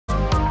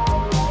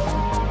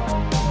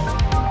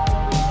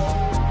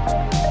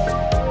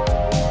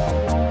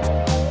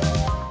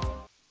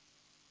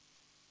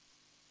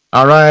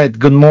All right.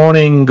 Good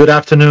morning, good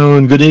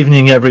afternoon, good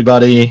evening,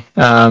 everybody.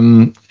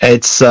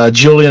 It's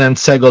Julian and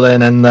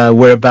Ségolène, and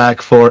we're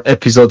back for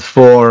episode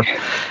 4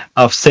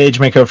 of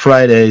SageMaker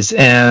Fridays.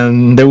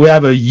 And we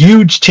have a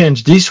huge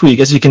change this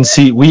week. As you can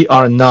see, we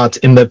are not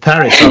in the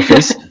Paris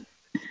office.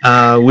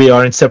 We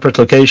are in separate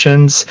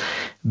locations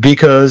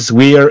because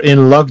we are in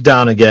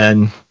lockdown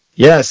again.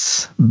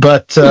 Yes,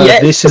 but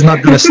this is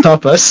not going to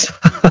stop us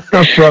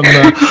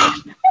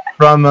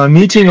from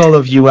meeting all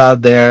of you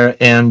out there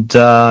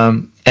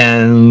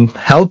and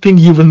helping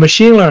you with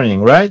machine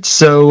learning, right?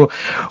 So,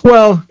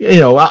 well,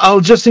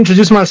 I'll just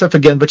introduce myself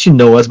again, but you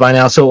know us by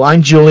now. So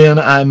I'm Julian.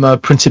 I'm a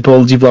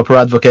principal developer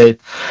advocate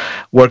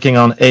working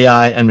on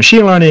AI and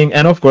machine learning.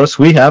 And of course,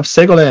 we have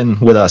Ségolène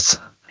with us.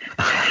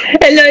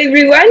 Hello,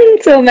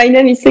 everyone. So my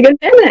name is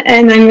Scikit-Learn,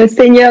 and I'm a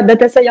senior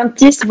data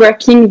scientist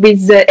working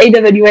with the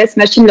AWS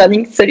Machine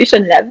Learning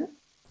Solution Lab.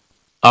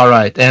 All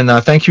right. And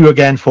thank you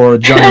again for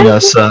joining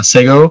us,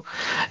 Sego.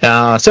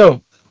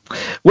 So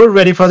we're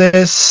ready for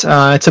this.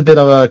 It's a bit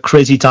of a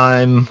crazy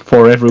time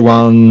for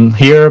everyone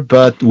here,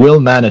 but we'll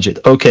manage it.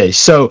 Okay,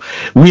 so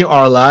we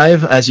are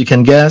live, as you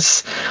can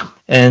guess.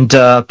 And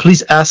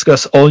please ask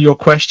us all your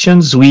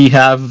questions. We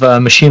have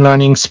machine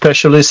learning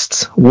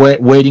specialists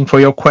waiting for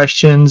your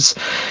questions.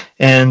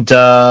 And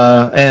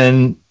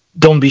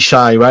don't be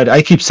shy, right?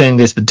 I keep saying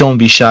this, but don't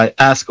be shy.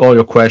 Ask all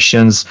your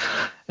questions.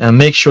 And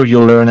make sure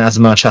you learn as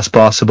much as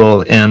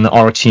possible, and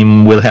our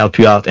team will help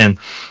you out. And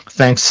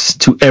thanks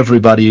to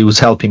everybody who's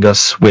helping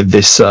us with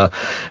this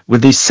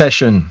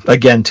session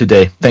again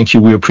today. Thank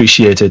you. We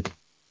appreciate it.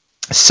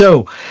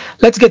 So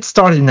let's get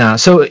started now.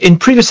 So in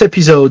previous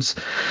episodes,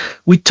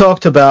 we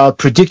talked about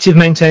predictive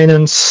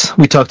maintenance.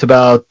 We talked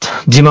about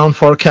demand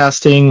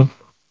forecasting.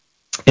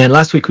 And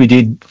last week we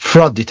did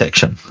fraud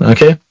detection.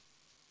 Okay.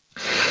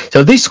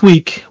 So this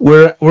week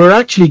we're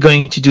actually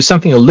going to do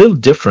something a little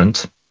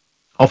different.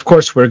 Of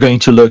course, we're going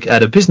to look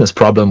at a business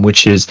problem,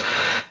 which is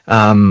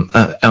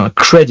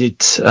credit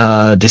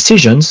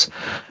decisions.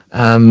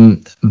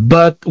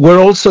 But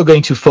we're also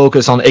going to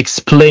focus on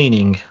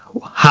explaining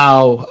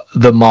how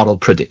the model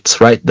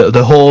predicts, right?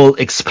 The whole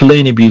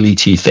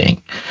explainability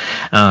thing.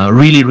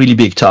 Really, really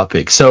big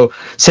topic. So,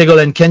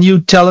 Ségolène, can you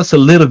tell us a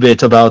little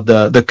bit about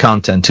the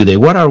content today?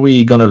 What are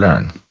we going to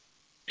learn?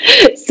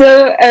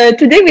 So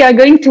today we are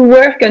going to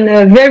work on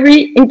a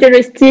very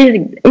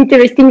interesting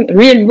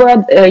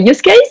real-world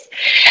use case.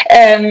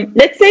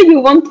 Let's say you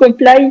want to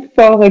apply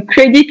for a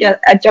credit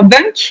at your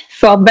bank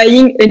for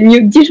buying a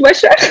new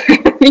dishwasher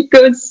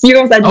because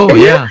yours are It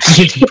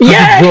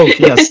broke,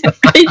 yes.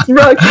 It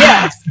broke,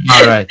 yes.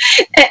 All right.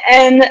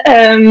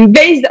 And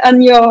based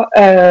on your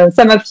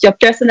some of your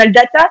personal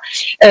data,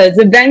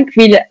 the bank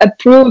will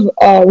approve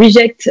or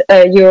reject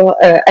your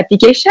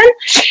application.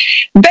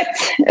 But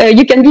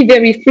you can be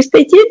very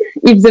frustrated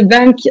if the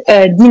bank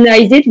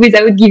denies it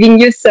without giving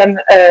you some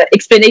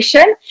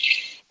explanation.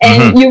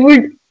 And you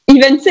would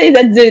even say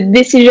that the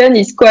decision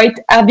is quite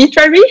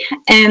arbitrary,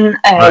 and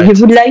you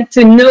would like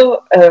to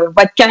know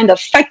what kind of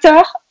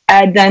factor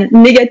had a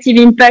negative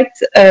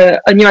impact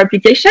on your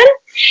application.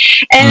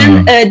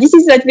 And this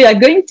is what we are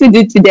going to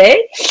do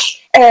today.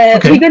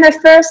 We're going to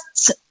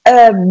first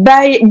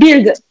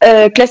build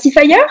a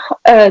classifier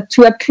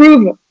to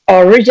approve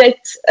or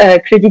reject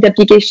credit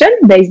application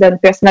based on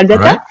personal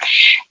data.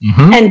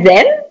 Right. And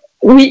then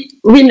we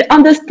will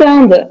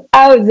understand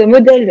how the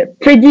model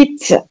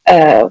predicts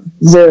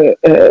the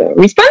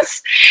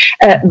response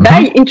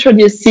by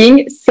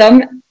introducing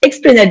some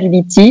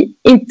explainability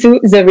into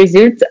the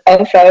result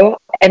of our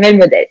ML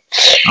model.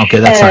 Okay,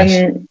 that's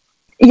nice.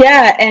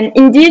 Yeah, and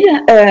indeed,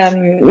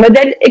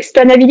 model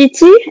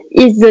explainability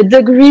is the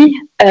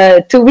degree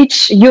to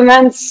which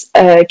humans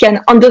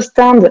can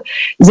understand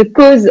the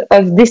cause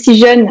of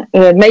decision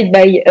made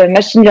by a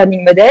machine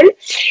learning model.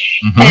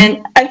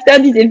 And after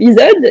this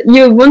episode,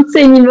 you won't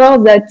say anymore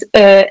that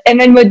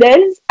ML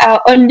models are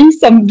only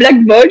some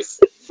black balls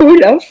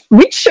full of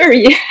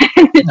witchery.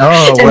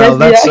 Oh, well,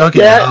 that's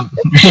okay.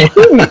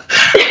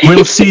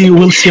 We'll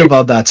see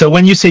about that. So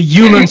when you say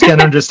humans can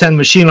understand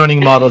machine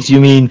learning models, you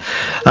mean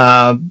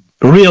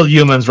real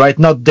humans, right?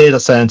 Not data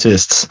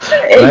scientists,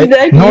 right?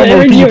 Exactly.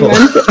 Normal people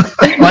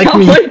like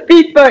normal me.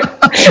 People.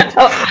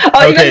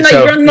 or even my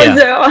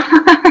grandmother.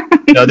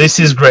 No, this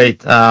is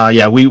great.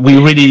 We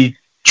really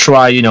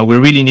try. We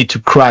really need to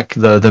crack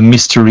the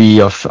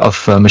mystery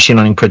of machine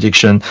learning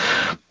prediction,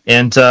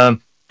 and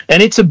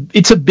it's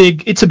a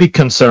big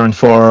concern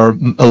for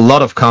a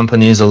lot of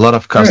companies, a lot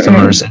of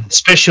customers,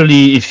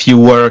 especially if you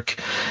work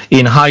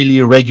in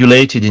highly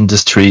regulated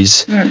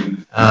industries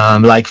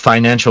like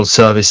financial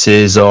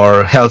services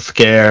or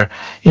healthcare.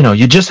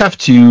 You just have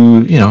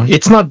to.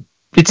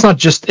 It's not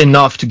just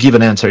enough to give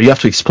an answer. You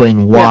have to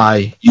explain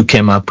why you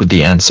came up with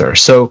the answer.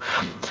 So,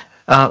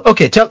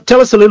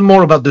 tell us a little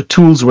more about the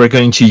tools we're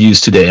going to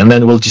use today, and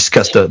then we'll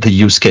discuss the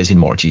use case in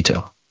more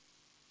detail.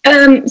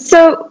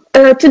 So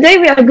today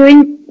we are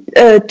going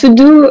to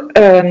do,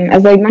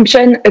 as I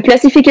mentioned, a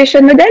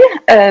classification model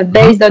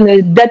based on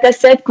a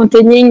dataset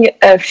containing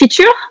a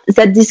feature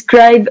that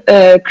describe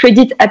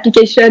credit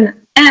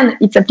application and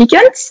its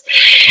applicants.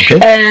 Okay.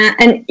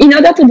 And in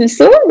order to do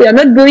so, we are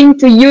not going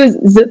to use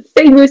the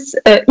famous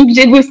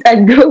XGBoost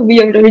algo we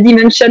already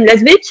mentioned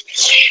last week,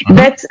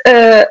 but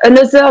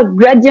another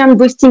gradient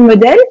boosting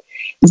model,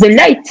 the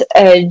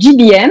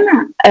LightGBM,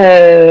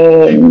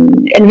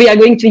 and we are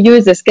going to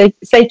use the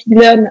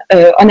Scikit-Learn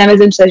on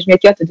Amazon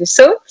SageMaker to do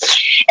so.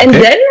 And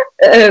then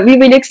we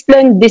will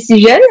explain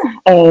decision,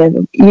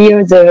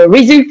 here the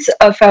results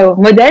of our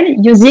model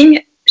using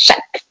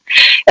SHAP.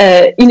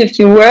 In a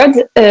few words,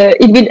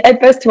 it will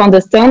help us to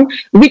understand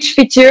which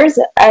features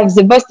have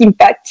the most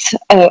impact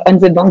on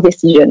the bank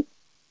decision.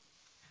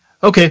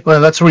 Okay,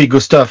 well, that's really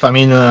good stuff. I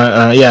mean,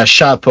 yeah,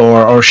 SHAP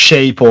or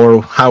SHAPE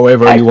or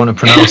however you want to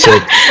pronounce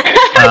it.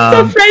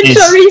 So French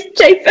or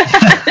SHAPE?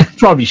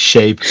 Probably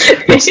SHAPE.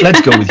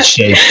 Let's go with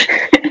SHAPE.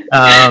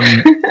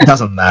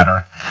 Doesn't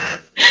matter.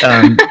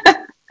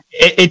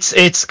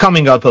 It's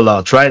coming up a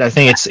lot, right? I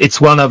think it's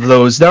one of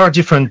those. There are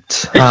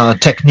different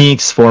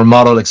techniques for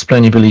model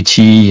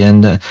explainability,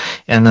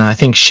 and I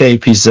think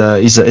SHAPE is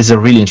a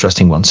really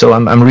interesting one. So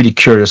I'm really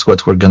curious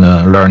what we're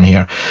gonna learn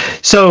here.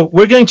 So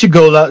we're going to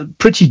go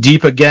pretty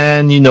deep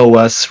again. You know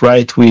us,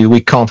 right?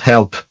 We can't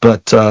help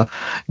but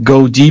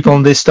go deep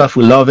on this stuff.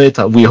 We love it.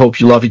 We hope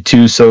you love it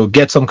too. So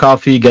get some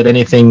coffee, get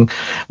anything,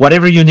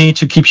 whatever you need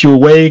to keep you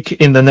awake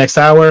in the next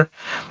hour,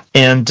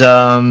 and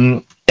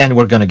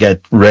we're going to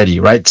get ready,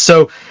 right?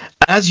 So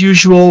as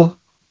usual,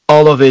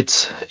 all of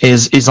it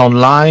is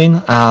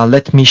online.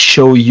 Let me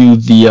show you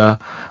the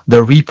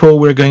repo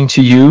we're going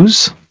to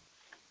use.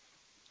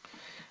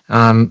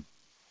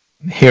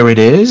 Here it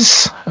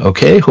is.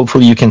 Okay,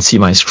 hopefully you can see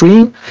my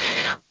screen.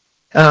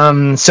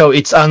 So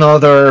it's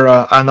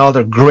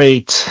another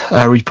great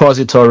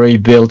repository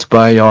built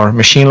by our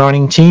machine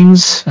learning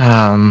teams.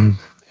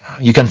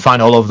 You can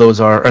find all of those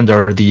are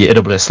under the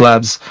AWS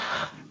Labs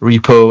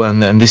repo,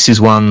 and this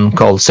is one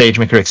called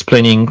SageMaker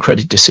explaining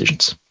credit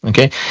decisions.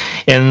 Okay,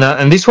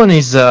 and this one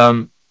is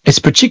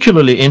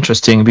particularly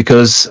interesting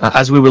because,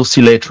 as we will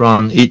see later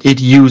on, it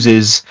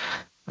uses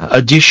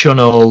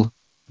additional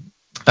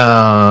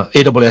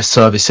AWS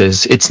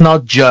services. It's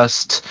not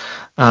just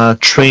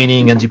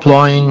training and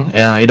deploying.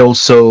 It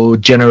also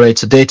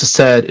generates a data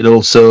set. It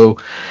also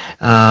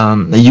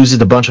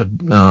uses a bunch of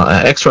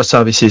extra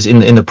services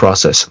in the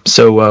process.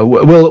 So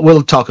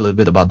we'll talk a little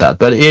bit about that.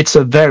 But it's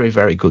a very,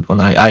 very good one.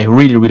 I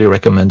really, really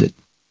recommend it.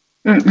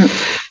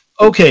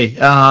 Okay,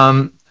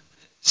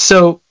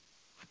 so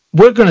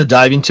we're going to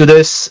dive into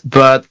this.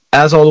 But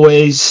as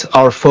always,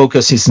 our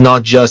focus is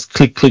not just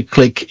click, click,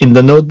 click in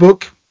the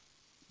notebook.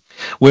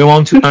 We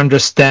want to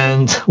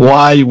understand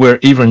why we're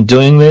even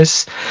doing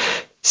this.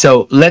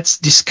 So let's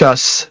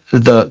discuss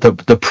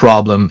the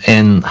problem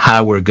and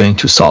how we're going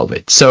to solve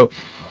it. So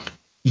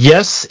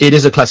yes, it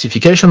is a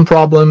classification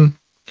problem.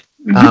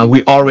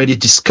 We already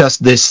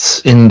discussed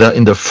this in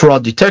the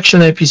fraud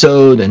detection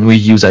episode, and we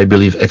use, I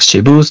believe,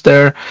 XGBoost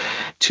there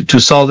to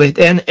solve it.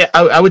 And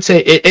I would say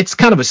it's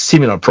kind of a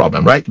similar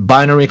problem, right?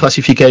 Binary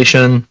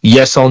classification,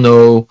 yes or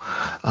no.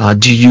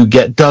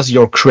 Does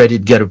your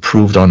credit get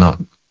approved or not?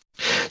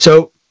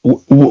 So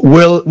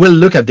we'll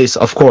look at this,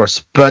 of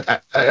course,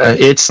 but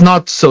it's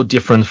not so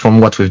different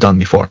from what we've done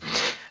before.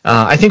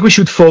 I think we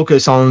should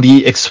focus on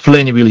the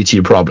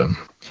explainability problem.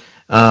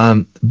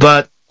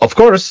 But of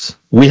course,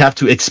 we have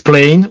to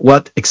explain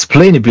what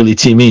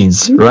explainability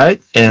means,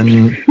 right?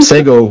 And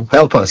Sego,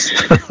 help us.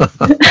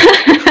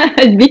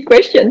 Big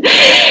question.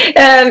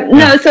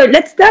 No, so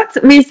let's start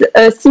with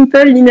a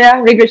simple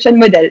linear regression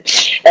model.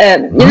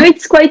 You know,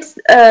 it's quite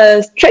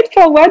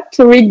straightforward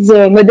to read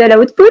the model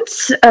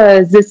outputs.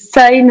 The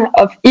sign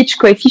of each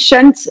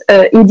coefficient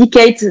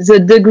indicates the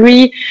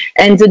degree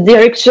and the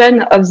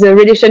direction of the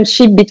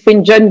relationship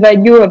between joint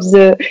value of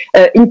the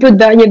input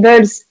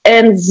variables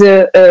and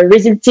the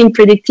resulting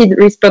predicted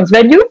response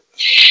value.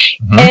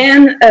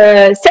 And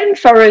same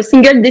for a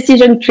single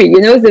decision tree.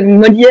 You know, the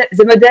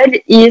model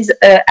is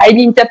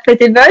highly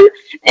interpretable,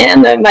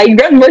 and my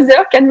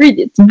grandmother can read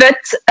it.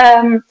 But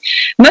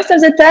most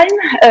of the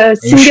time,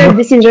 single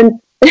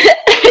decision.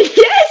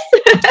 Yes.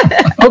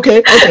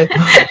 Okay.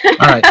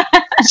 All right.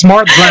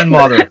 Smart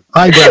grandmother.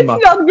 Hi, grandma.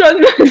 Smart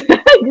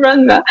grandmother.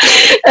 Grandma.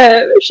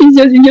 She's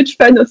just a huge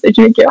fan of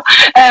SageMaker.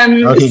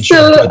 Okay,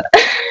 sure.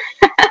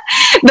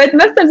 But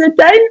most of the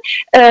time,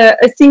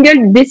 a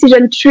single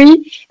decision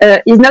tree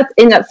is not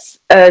enough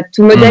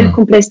to model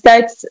complex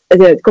types,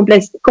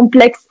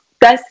 complex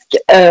tasks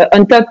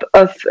on top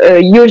of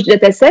huge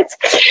data sets.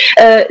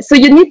 So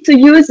you need to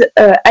use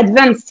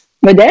advanced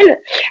model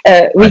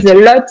with a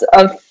lot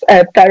of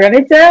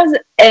parameters,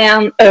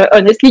 and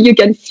honestly, you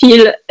can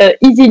feel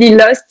easily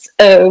lost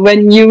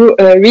when you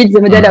read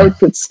the model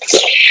outputs.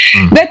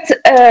 But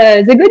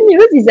the good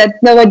news is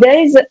that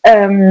nowadays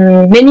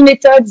many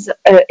methods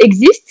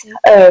exist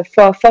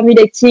for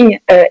formulating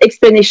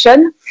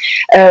explanation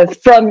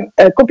from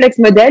a complex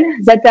model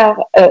that are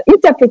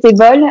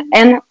interpretable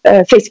and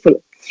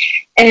faithful.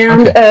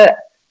 And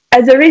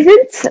as a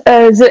result,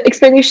 the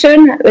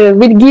explanation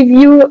will give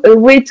you a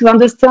way to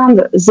understand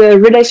the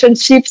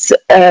relationships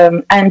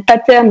and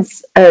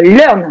patterns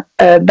learned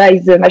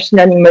by the machine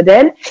learning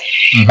model.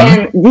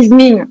 And this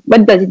means,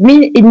 what does it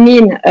mean? It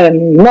means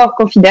more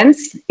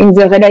confidence in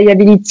the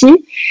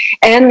reliability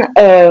and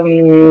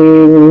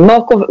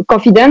more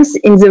confidence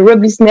in the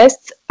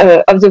robustness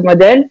of the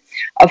model.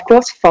 Of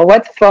course, for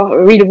what?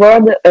 For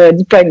real-world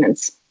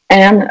deployments.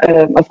 And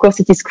of course,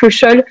 it is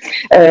crucial.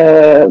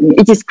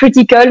 It is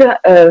critical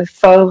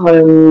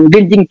for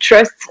building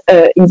trust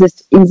in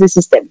the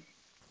system.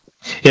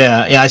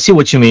 Yeah, I see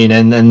what you mean.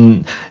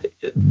 And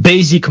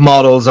basic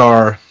models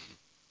are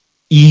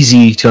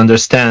easy to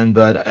understand,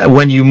 but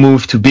when you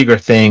move to bigger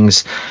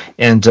things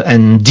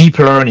and deep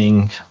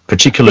learning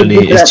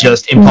particularly is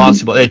just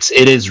impossible. It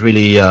is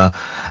really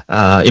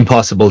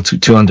impossible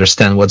to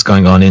understand what's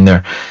going on in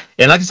there.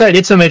 And like I said,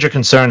 it's a major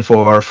concern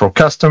for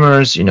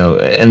customers,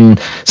 and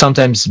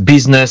sometimes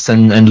business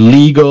and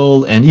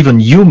legal and even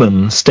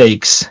human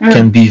stakes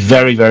can be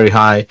very, very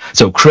high.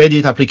 So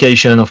credit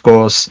application, of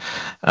course,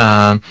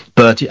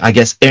 but I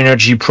guess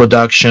energy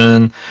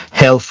production,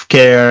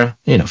 healthcare,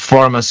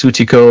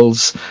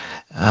 pharmaceuticals.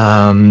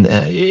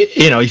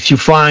 If you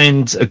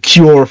find a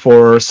cure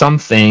for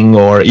something,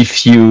 or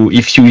if you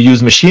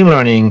use machine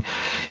learning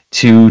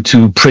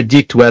to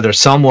predict whether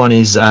someone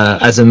is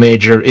has a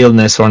major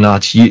illness or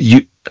not,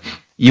 you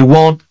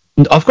won't.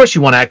 Of course,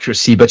 you want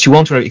accuracy, but you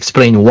want to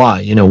explain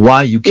why.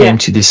 Why you came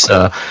to this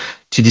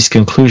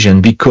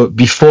conclusion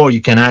before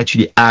you can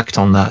actually act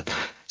on that.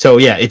 So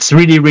yeah, it's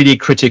really, really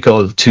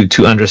critical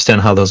to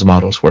understand how those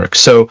models work.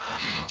 So,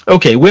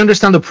 okay, we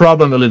understand the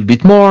problem a little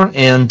bit more,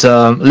 and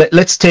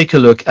let's take a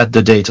look at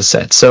the data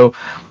set. So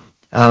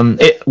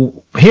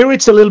here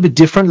it's a little bit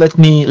different. Let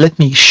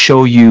me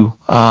show you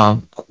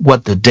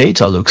what the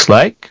data looks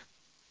like.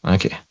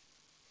 Okay.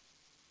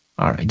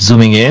 All right,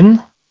 zooming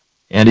in,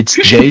 and it's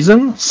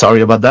JSON. Sorry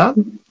about that.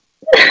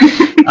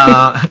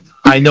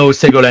 I know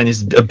Ségolène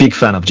is a big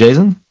fan of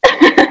JSON,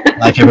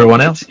 like everyone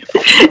else.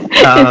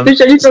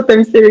 Especially for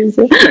time series.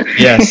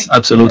 Yes,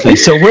 absolutely.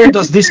 So where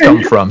does this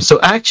come from? So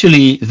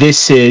actually,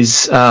 this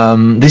is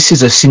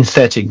a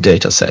synthetic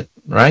data set,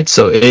 right?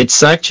 So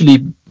it's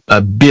actually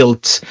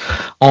built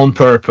on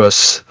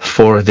purpose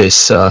for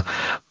this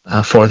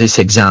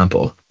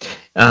example.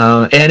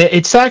 And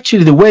it's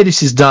actually, the way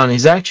this is done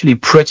is actually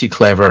pretty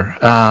clever.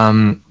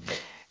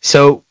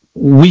 So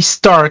we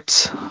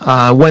start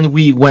when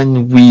we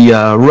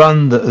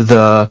run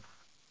the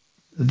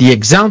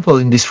example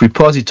in this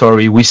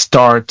repository, we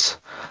start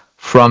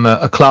from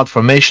a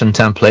CloudFormation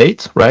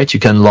template, right? You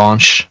can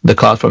launch the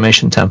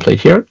CloudFormation template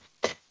here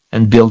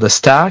and build a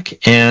stack,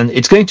 and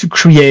it's going to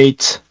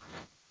create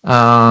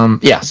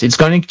it's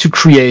going to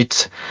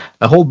create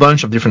a whole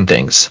bunch of different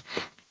things.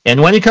 And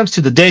when it comes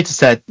to the data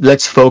set,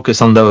 let's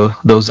focus on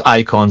those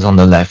icons on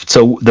the left.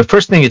 So the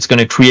first thing it's going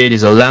to create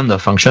is a Lambda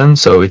function.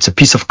 So it's a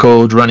piece of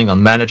code running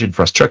on managed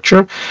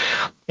infrastructure.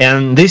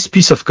 And this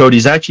piece of code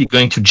is actually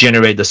going to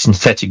generate the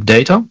synthetic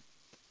data.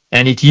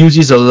 And it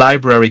uses a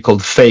library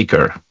called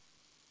Faker.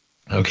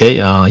 Okay,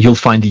 you'll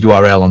find the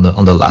URL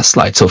on the last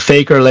slide. So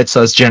Faker lets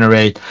us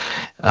generate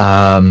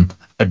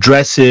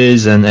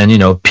addresses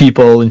and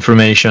people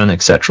information,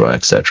 etc.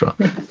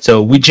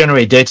 So we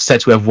generate data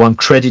sets. We have one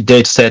credit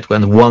data set, we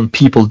have one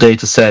people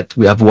data set,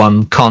 we have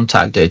one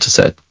contact data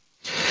set.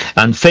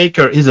 And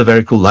Faker is a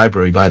very cool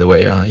library, by the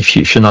way.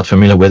 If you're not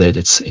familiar with it,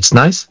 it's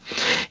nice.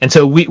 And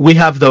so we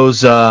have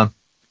those I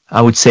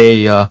would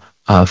say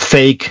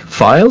fake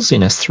files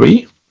in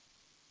S3,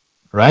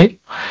 right?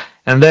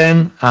 And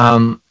then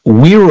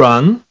we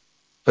run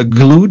a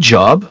glue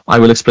job. I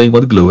will explain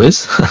what glue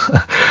is.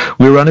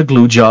 We run a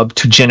glue job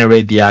to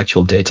generate the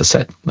actual data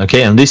set.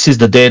 Okay, and this is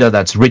the data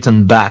that's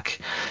written back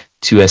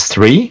to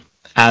S3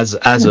 as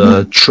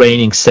a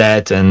training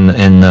set and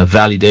a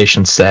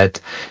validation set,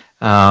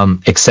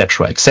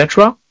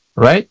 etc.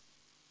 Right?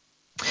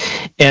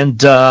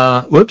 And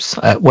whoops,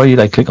 why did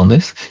I click on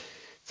this?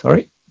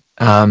 Sorry.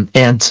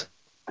 Maybe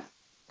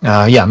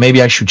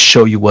I should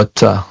show you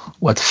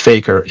what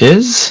Faker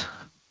is.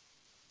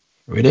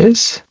 Here it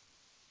is.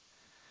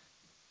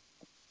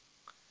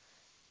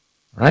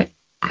 Right.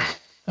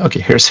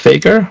 Okay, here's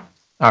Faker.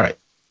 All right.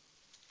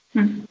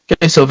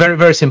 Okay, so very,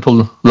 very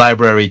simple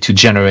library to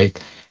generate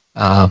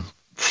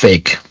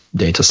fake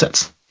data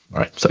sets. All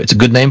right, so it's a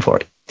good name for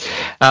it.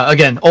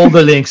 Again, all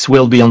the links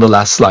will be on the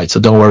last slide,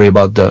 so don't worry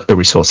about the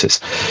resources.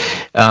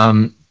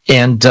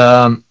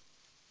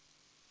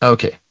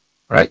 Okay,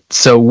 right.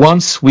 So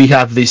once we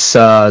have this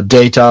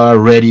data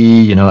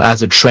ready,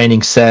 as a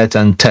training set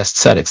and test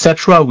set,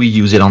 etc., we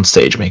use it on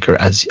SageMaker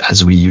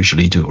as we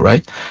usually do,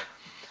 right?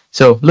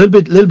 So a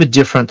little bit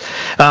different.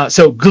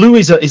 So glue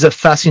is a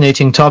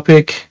fascinating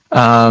topic,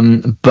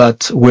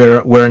 but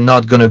we're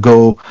not going to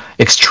go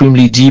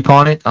extremely deep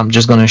on it. I'm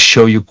just going to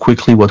show you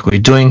quickly what we're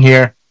doing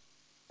here.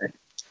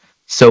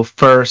 So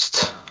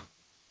first,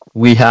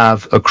 we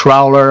have a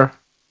crawler.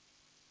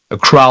 A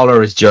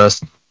crawler is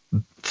just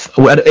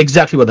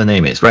exactly what the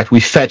name is, right?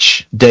 We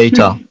fetch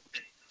data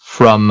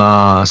from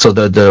so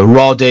the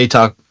raw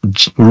data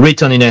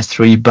written in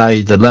S3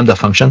 by the Lambda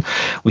function.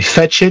 We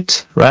fetch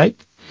it, right?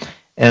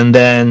 And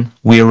then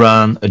we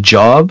run a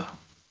job.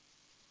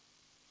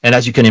 And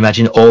as you can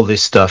imagine, all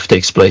this stuff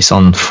takes place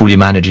on fully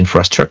managed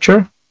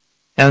infrastructure.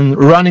 And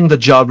running the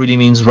job really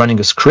means running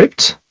a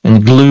script.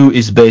 And Glue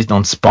is based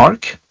on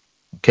Spark.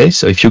 Okay,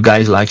 so if you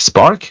guys like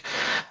Spark,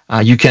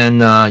 you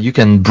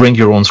can bring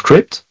your own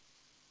script.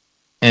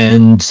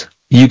 And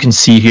you can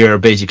see here,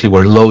 basically,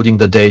 we're loading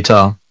the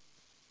data.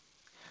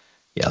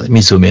 Yeah, let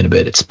me zoom in a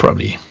bit. It's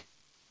probably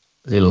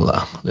a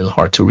little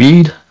hard to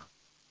read.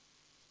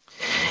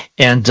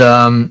 And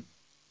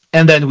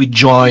then we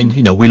join,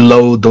 we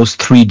load those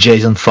 3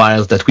 JSON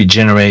files that we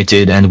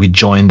generated, and we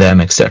join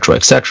them, etc.,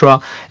 etc.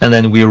 And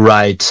then we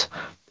write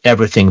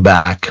everything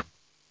back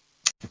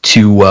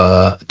to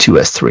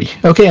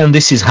S3. Okay, and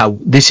this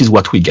is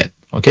what we get.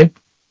 Okay,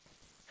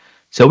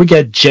 so we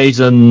get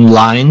JSON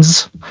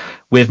lines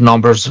with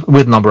number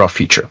of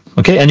feature.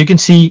 Okay, and you can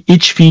see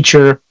each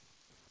feature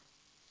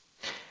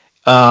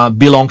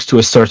belongs to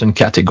a certain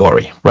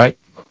category, right?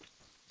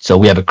 So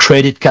we have a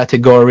credit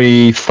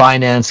category,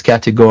 finance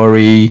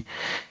category,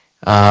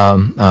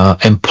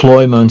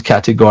 employment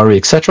category,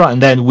 etc.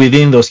 And then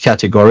within those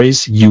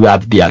categories, you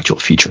have the actual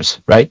features,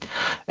 right?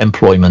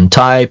 Employment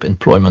type,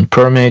 employment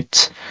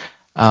permit,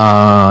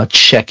 accounts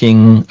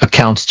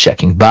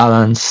checking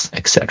balance,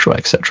 etc.,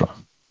 etc.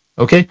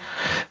 Okay,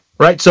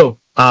 right? So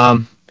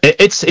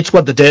it's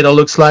what the data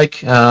looks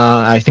like.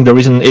 I think the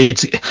reason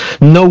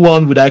no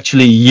one would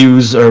actually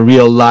use a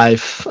real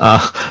life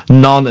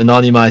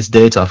non-anonymized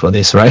data for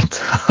this, right?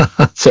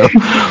 So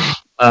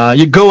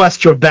you go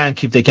ask your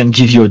bank if they can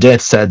give you a data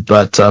set,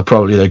 but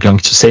probably they're going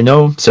to say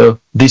no. So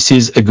this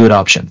is a good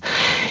option.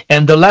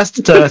 And the last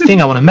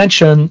thing I want to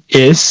mention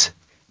is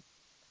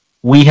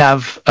we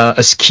have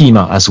a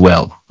schema as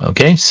well.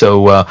 Okay,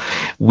 so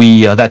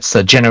that's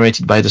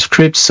generated by the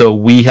script. So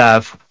we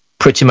have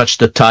pretty much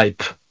the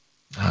type.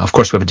 Of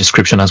course, we have a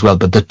description as well,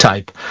 but the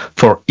type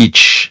for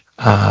each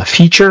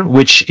feature,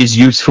 which is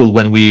useful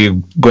when we're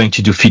going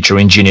to do feature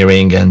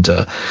engineering and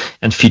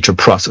feature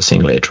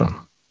processing later on.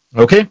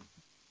 Okay,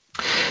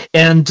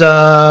 and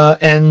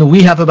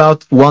we have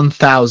about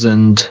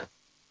 1,000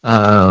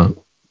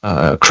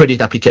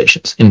 credit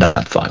applications in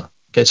that file.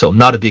 Okay, so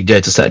not a big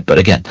data set, but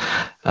again,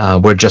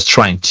 we're just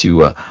trying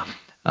to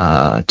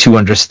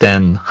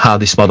understand how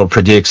this model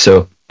predicts.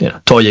 So,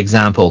 toy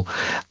example,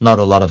 not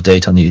a lot of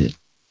data needed.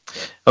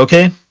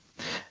 Okay.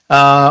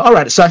 All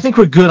right. So I think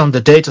we're good on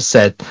the data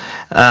set.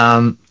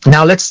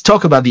 Now let's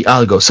talk about the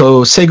algo.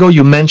 So Sego,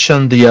 you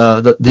mentioned the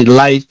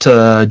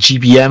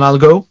LightGBM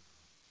algo.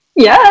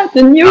 Yeah,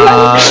 the new one.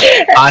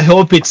 I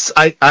hope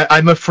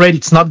I'm afraid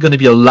it's not going to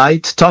be a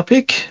light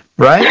topic,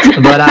 right?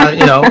 But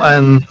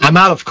I'm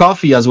out of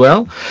coffee as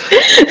well.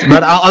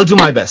 But I'll do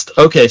my best.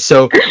 Okay.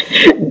 So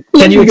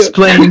can you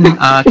explain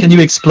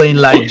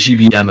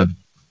LightGBM a bit?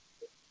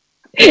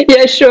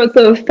 Yeah, sure.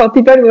 So for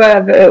people who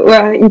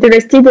are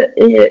interested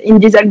in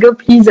this algo,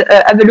 please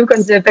have a look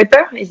on the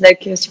paper. It's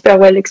like super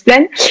well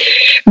explained.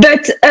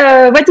 But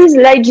what is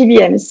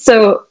LightGBM?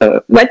 So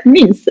what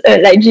means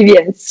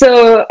LightGBM?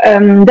 So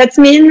that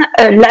means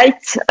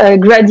light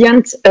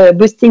gradient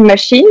boosting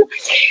machine.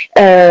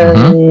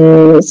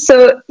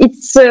 So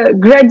it's a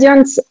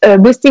gradient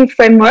boosting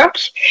framework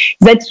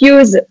that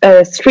use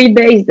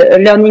tree-based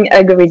learning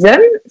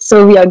algorithm.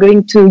 So we are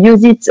going to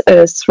use it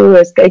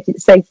through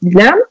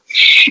Scikit-Learn.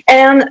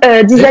 And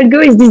this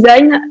algo is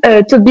designed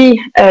to be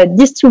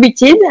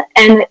distributed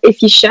and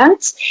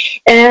efficient,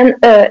 and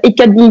it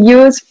can be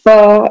used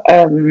for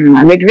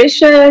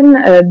regression,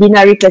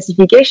 binary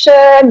classification,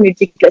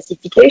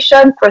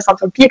 multi-classification,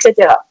 cross-entropy,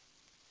 etc.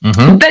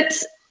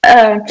 But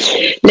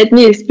let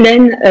me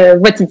explain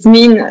what it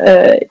means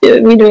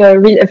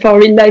for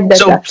real-life data.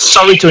 So,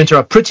 sorry to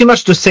interrupt. Pretty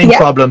much the same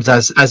problems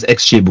as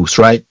XGBoost,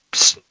 right?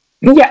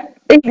 Yeah.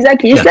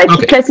 Exactly, it's like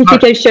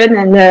classification,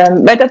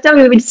 and but after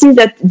we will see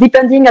that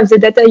depending on the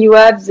data you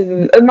have,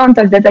 the amount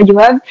of data you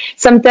have,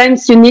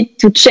 sometimes you need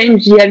to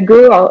change the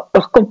algo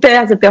or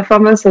compare the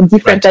performance of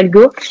different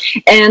algo.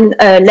 And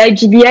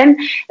LightGBM,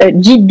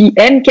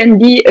 GBM can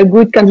be a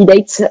good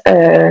candidate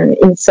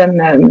in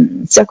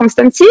some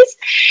circumstances.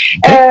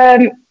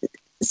 Okay.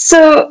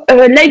 So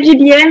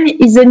LightGBM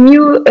is a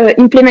new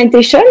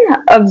implementation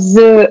of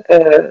the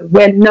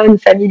well-known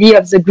family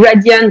of the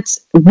gradient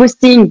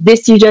boosting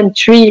decision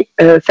tree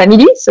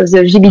family, so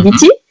the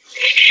GBDT.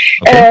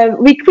 Okay.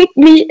 We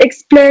quickly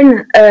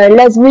explained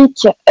last week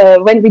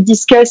when we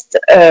discussed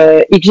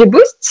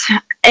XGBoost,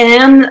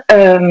 and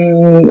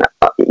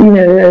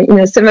in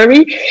a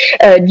summary,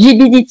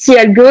 GBDT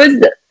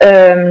algos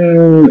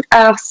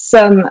are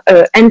some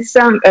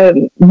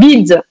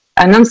builds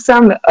an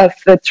ensemble of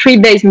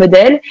tree-based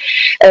model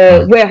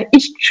where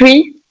each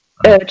tree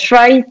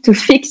try to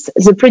fix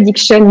the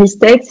prediction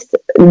mistakes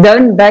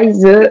done by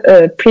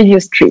the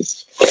previous tree.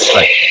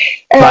 Right.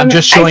 So I'm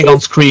just showing on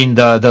screen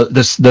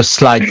the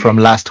slide from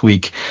last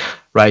week,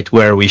 right,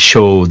 where we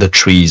show the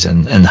trees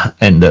and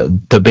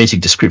the basic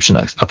description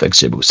of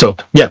XGBoost. So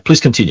yeah, please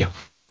continue.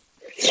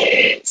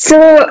 So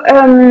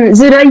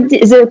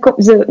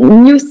the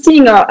new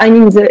thing, or I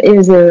mean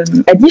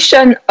the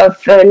addition of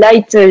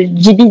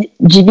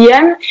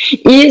LightGBM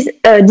is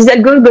this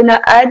algo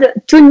gonna add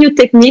two new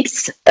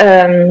techniques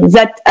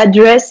that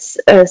address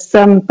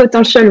some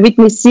potential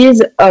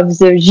weaknesses of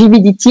the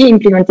GBDT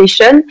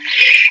implementation,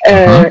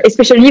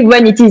 especially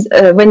when it is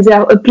when they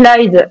are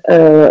applied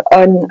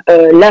on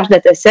large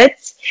data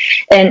sets,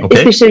 and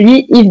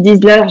especially if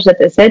these large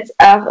data sets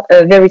are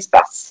very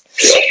sparse.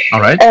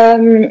 All right.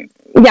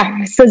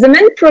 So the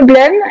main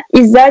problem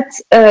is that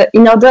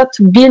in order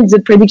to build the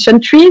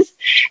prediction trees,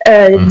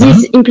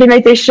 this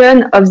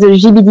implementation of the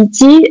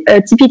GBDT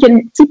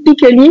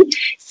typically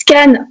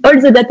scan all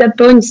the data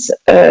points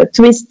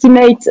to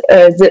estimate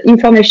the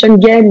information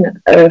gain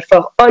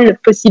for all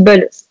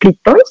possible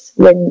split points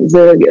when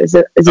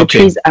the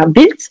trees are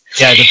built.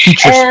 Yeah, the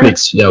feature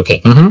splits. Yeah,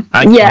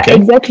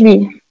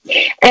 exactly.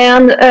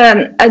 And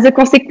as a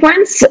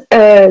consequence,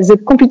 the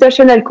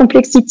computational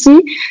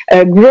complexity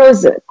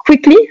grows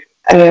quickly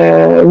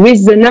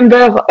with the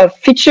number of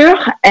features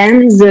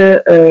and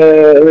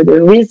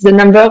with the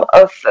number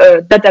of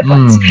data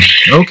points.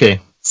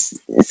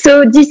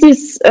 So this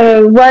is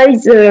why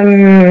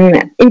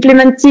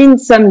implementing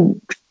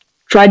some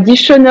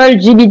traditional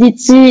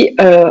GBDT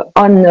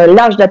on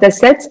large data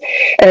sets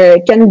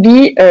can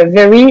be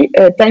very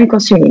time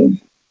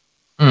consuming.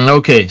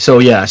 So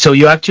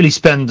you actually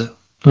spend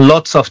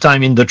lots of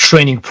time in the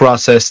training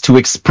process to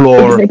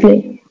explore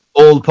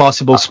all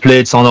possible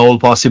splits on all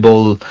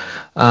possible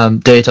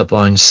data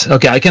points.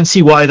 Okay, I can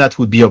see why that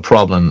would be a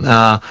problem.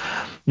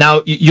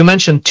 Now, you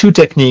mentioned two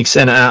techniques,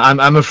 and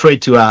I'm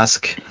afraid to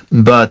ask,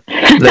 but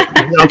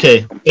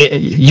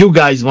you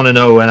guys want to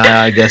know, and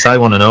I guess I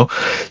want to know.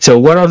 So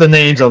what are the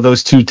names of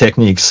those two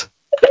techniques?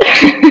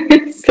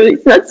 So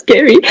it's not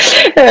scary.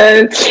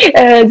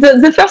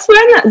 The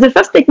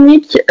first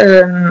technique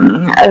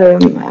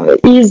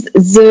is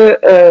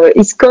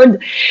called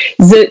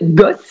the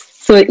GOS.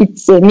 So it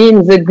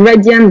means the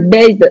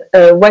gradient-based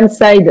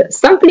one-side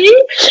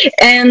sampling,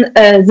 and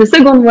the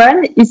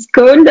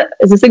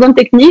second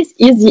technique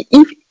is the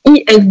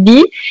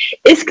EFB,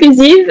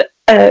 exclusive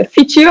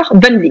feature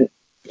bundling.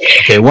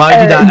 Okay, why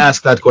did I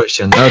ask that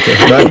question? Okay,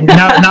 but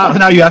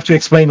now you have to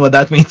explain what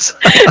that means.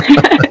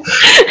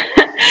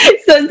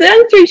 So the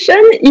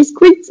intuition is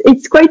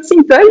quite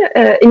simple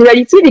in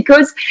reality,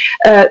 because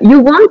you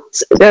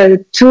want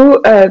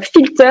to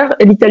filter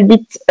a little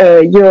bit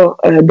your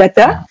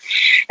data,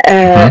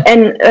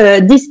 and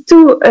these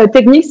two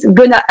techniques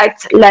gonna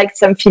act like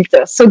some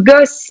filters. So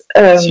GOS,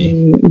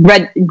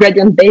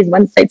 gradient-based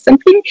one-side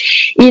sampling,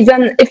 is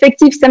an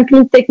effective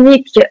sampling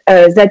technique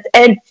that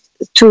helps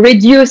to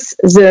reduce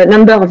the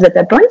number of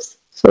data points.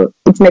 So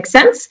it makes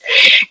sense.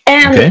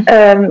 And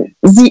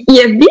the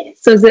EFB,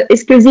 so the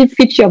exclusive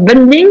feature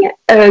bundling,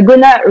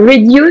 gonna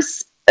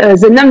reduce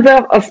the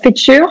number of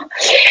features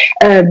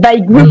by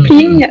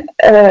grouping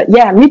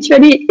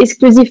mutually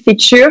exclusive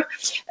feature,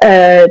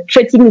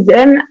 treating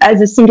them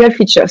as a single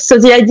feature. So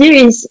the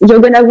idea is you're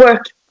gonna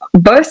work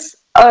both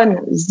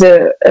on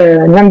the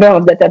number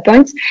of data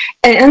points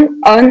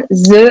and on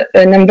the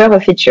number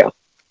of features.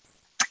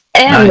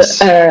 And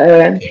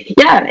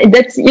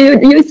that's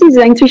you see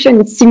the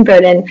intuition is simple,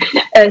 and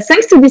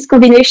thanks to this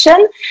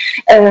combination,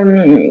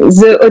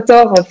 the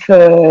author of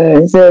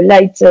the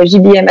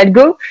LightGBM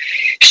algo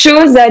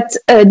shows that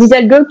this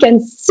algo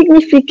can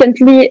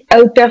significantly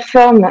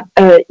outperform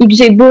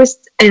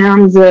XGBoost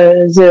and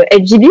the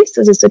LGB,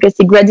 so the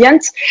stochastic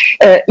gradient,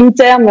 in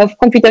terms of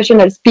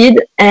computational speed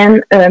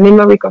and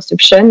memory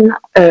consumption.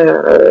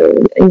 So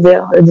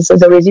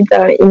the results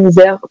are in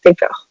their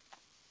paper.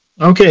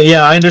 Okay,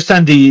 yeah, I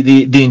understand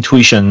the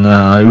intuition.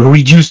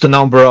 Reduce the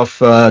number of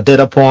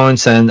data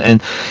points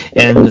and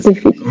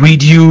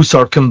reduce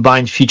or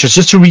combine features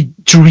just to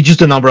reduce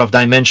the number of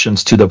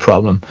dimensions to the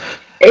problem.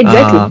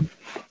 Exactly.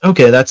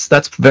 Okay, that's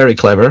very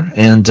clever,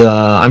 and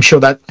I'm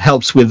sure that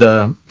helps with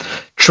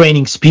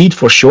training speed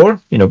for sure.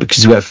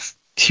 Because you have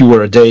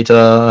fewer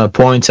data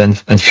points and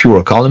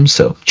fewer columns,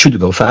 so it should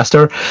go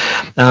faster.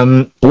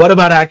 What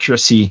about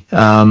accuracy?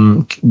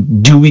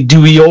 Do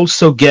we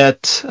also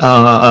get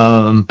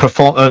an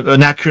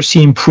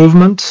accuracy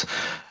improvement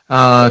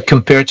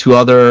compared to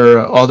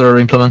other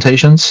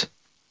implementations?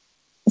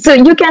 So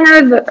you can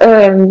have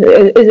a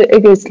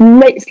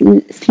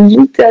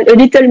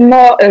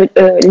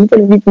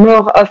little bit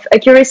more of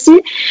accuracy,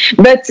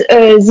 but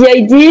the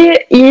idea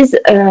is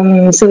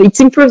so it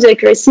improves the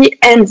accuracy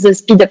and the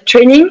speed of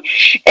training.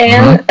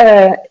 And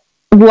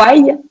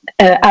why?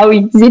 How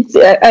can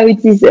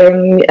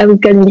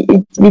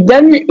it be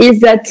done? Is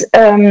that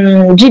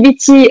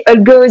GBDT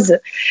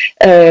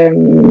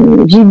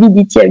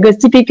algos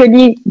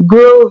typically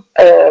grow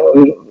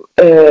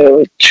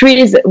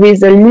trees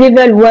with a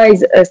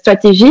level-wise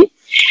strategy.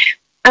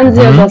 On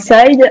the other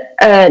side,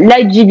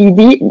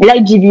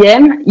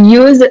 LightGBM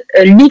use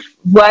a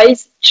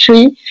leaf-wise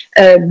tree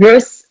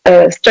growth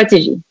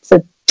strategy.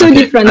 So two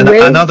different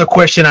ways. Another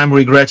question I'm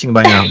regretting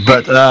by now,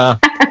 but all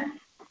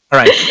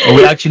right,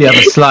 we actually have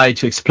a slide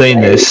to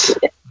explain this.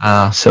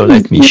 So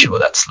let me show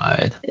that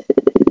slide.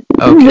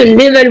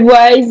 The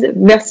level-wise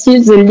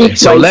versus the leaf-wise.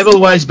 So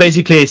level-wise,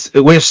 basically,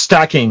 we're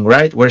stacking,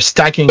 right? We're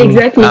stacking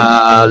exactly.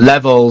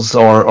 Levels,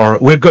 or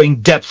we're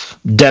going depth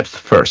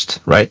first,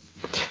 right?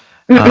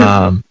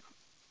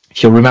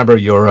 If you remember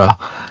your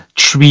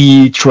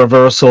tree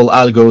traversal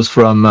algos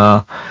from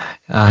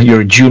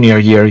your junior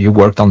year, you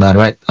worked on that,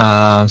 right?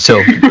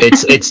 So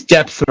it's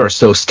depth first.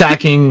 So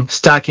stacking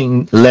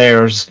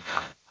layers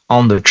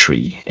on the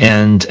tree,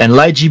 and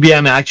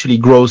LightGBM actually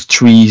grows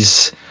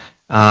trees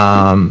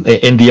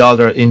in the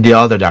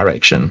other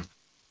direction.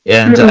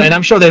 And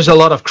I'm sure there's a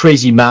lot of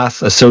crazy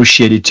math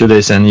associated to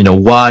this, and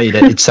why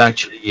that it's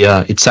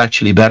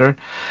actually better.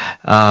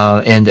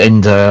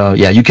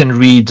 Yeah, you can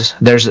read.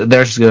 There's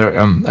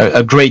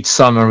a great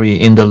summary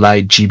in the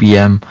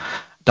LightGBM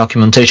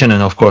documentation,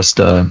 and of course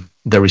the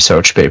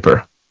research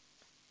paper.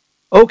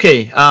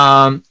 Okay,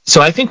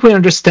 so I think we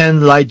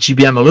understand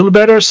LightGBM a little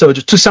better. So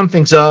to sum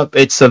things up,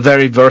 it's a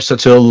very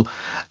versatile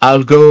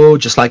algo,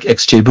 just like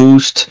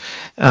XGBoost,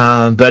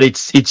 but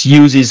it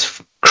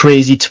uses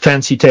crazy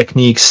fancy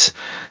techniques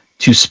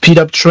to speed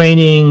up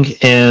training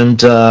and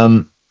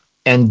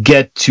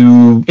get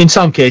to, in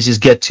some cases,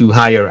 get to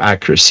higher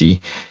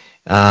accuracy.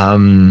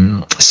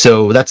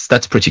 So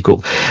that's pretty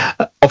cool.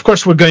 Of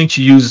course, we're going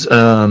to use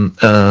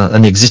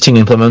an existing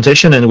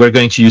implementation, and we're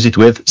going to use it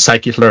with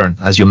Scikit-Learn,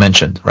 as you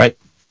mentioned, right?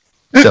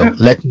 So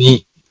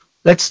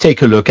let's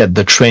take a look at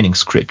the training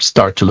script.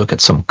 Start to look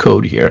at some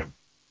code here.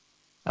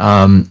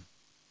 All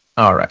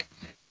right.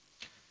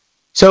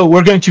 So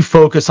we're going to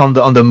focus on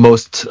the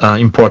most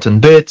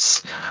important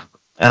bits.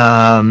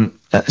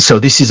 So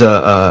this is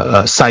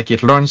a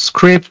Scikit-Learn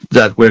script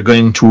that we're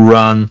going to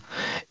run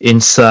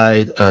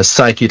inside a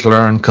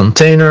Scikit-Learn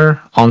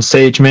container on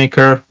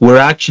SageMaker. We're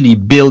actually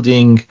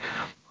building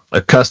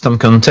a custom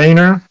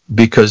container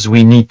because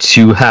we need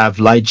to have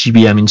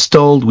LightGBM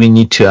installed. We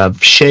need to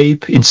have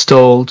SHAP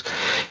installed.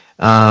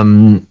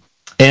 And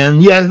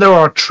yeah, there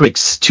are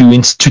tricks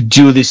to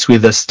do this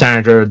with a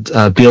standard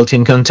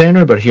built-in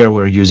container, but here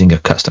we're using a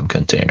custom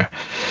container.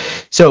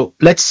 So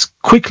let's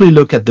quickly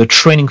look at the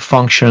training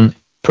function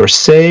per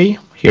se.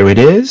 Here it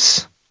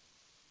is,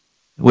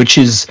 which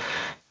is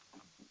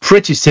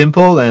pretty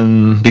simple,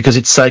 and because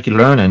it's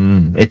Scikit-Learn,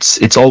 and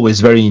it's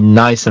always very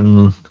nice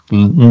and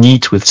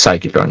neat with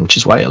Scikit-Learn, which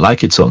is why I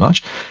like it so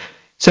much.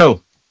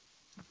 So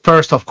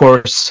first, of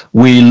course,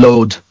 we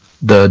load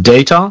the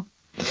data,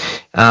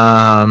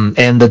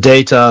 and the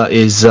data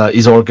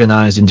is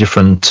organized in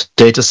different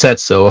data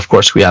sets. So of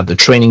course we have the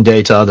training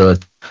data,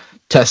 the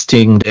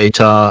testing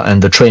data,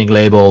 and the training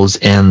labels,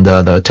 and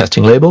the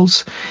testing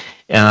labels.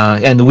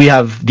 And we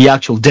have the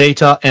actual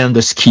data and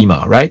the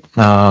schema, right?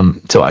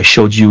 So I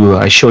showed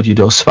you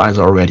those files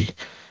already.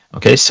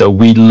 Okay, so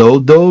we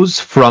load those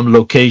from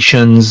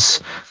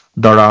locations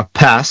that are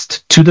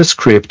passed to the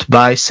script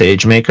by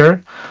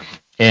SageMaker,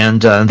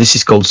 and this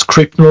is called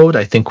script mode.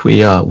 I think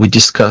we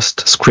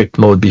discussed script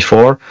mode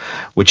before,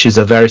 which is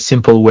a very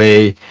simple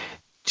way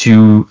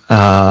to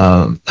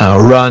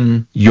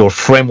run your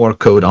framework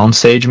code on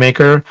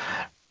SageMaker,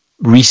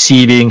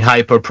 receiving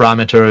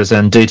hyperparameters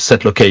and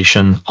dataset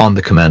location on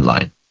the command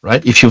line,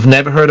 right? If you've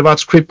never heard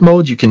about script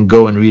mode, you can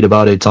go and read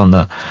about it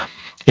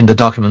in the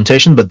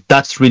documentation, but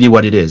that's really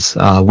what it is.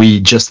 We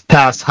just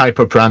pass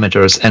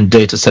hyperparameters and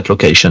dataset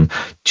location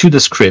to the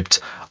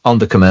script on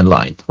the command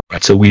line,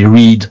 right? So we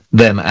read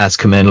them as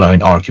command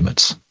line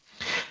arguments.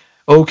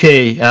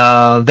 Okay,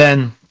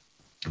 then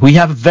we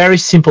have very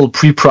simple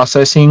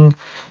pre-processing.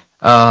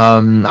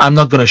 I'm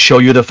not going to show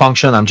you the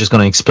function. I'm just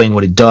going to explain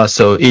what it does.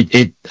 So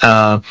it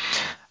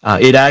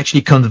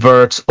actually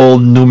converts all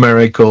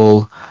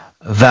numerical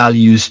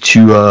values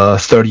to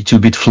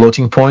 32-bit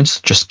floating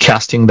points, just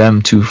casting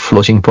them to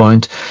floating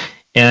point,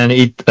 and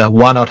it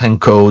one-hot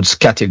encodes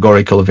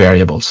categorical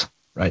variables.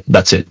 Right,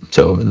 that's it.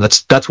 So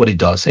that's what it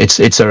does. It's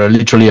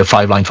literally a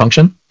 5-line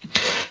function.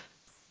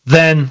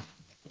 Then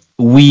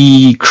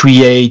we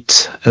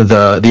create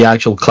the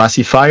actual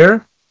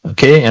classifier.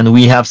 Okay, and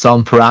we have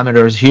some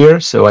parameters here.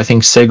 So I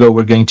think, Sego,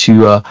 we're going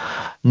to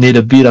need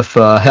a bit of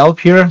help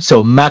here.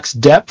 So max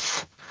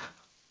depth.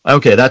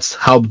 Okay, that's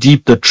how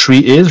deep the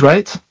tree is,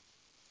 right?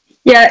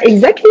 Yeah,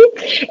 exactly.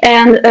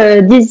 And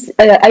this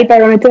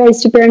hyperparameter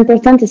is super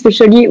important,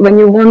 especially when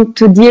you want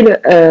to deal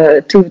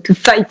to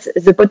fight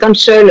the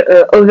potential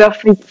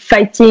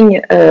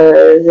overfighting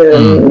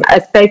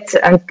aspect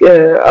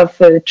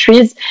of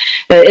trees,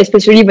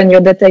 especially when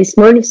your data is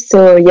small.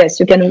 So yes,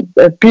 you can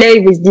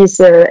play with this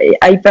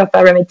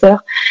hyperparameter.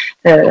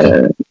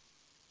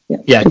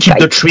 Yeah, keep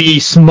the tree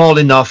small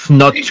enough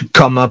not to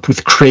come up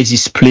with crazy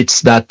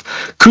splits that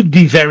could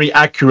be very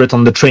accurate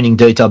on the training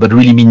data, but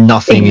really mean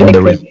nothing in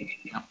the real.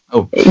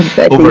 Oh,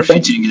 exactly.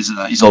 Overfitting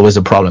is always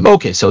a problem.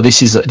 Okay, so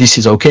this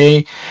is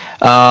okay.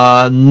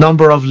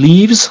 Number of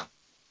leaves.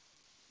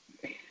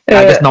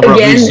 I guess number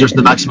again, of leaves is just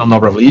the maximum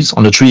number of leaves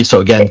on the tree.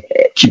 So again,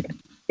 keep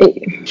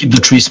the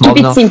tree small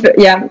enough. Simple.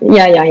 Yeah.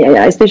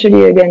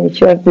 Especially again,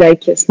 if you have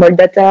like small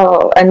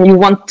data and you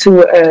want to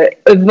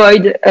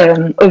avoid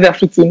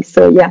overfitting.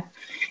 So yeah.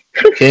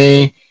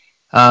 Okay.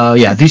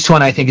 Yeah, this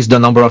one I think is the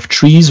number of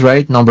trees,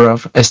 right? Number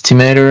of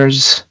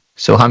estimators.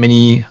 So how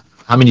many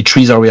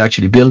trees are we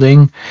actually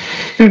building?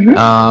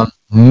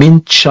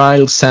 Min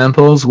child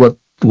samples.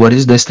 What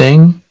is this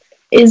thing?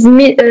 Is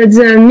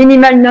the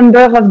minimal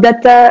number of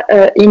data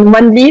in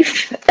one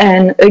leaf,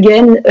 and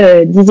again,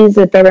 this is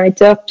a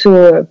parameter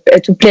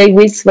to play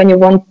with when you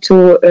want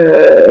to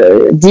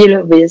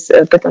deal with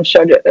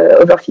potential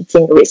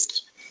overfitting risk.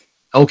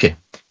 Okay.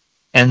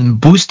 And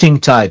boosting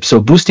type.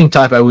 So boosting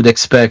type, I would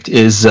expect,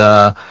 is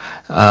what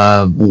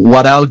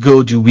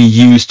algo do we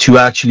use to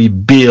actually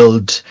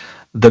build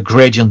the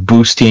gradient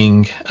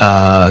boosting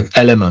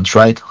elements,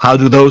 right? How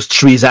do those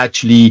trees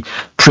actually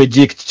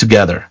predict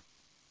together?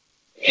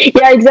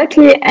 Yeah,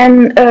 exactly.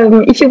 And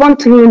if you want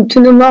to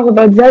know more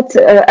about that,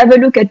 have a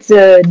look at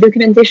the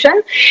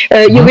documentation.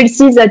 You will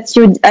see that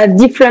you have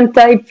different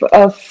type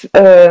of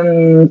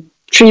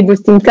tree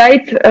boosting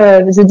type.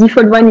 The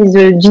default one is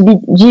the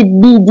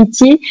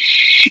GBDT.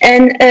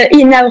 And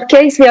in our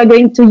case, we are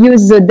going to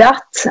use the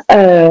DART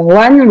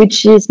one,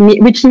 which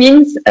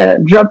means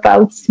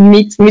dropouts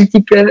meet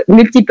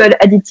multiple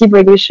additive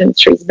regression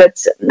trees.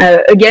 But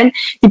again,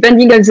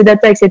 depending on the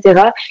data,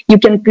 etc., you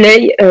can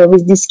play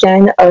with this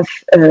kind of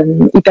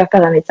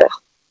hyperparameter.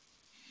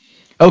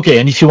 Okay,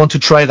 and if you want to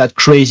try that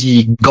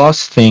crazy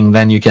Gauss thing,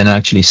 then you can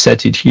actually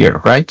set it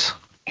here, right?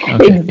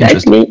 Okay,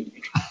 exactly.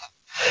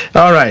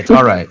 All right.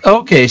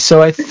 Okay,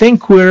 so I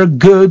think we're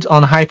good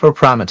on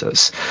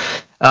hyperparameters.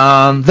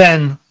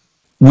 Then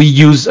we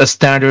use a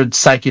standard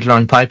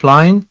Scikit-Learn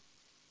pipeline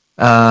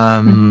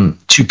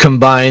to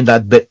combine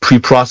that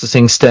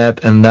pre-processing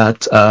step and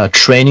that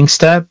training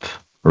step,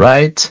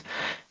 right?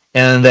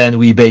 And then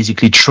we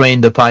basically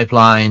train the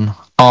pipeline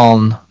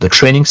on the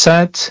training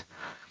set.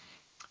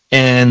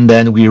 And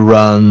then we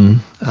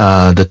run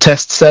the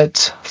test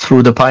set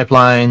through the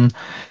pipeline,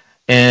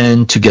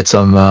 and to get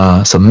some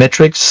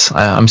metrics,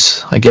 I'm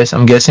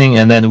guessing,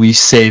 and then we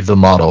save the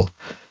model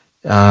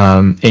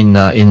in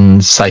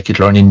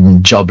Scikit-Learn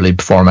in joblib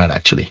format,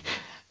 actually,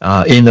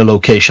 in the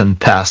location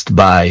passed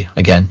by,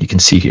 again, you can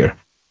see here,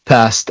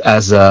 passed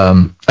as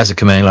a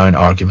command line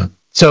argument.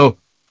 So,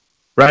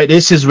 right,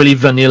 this is really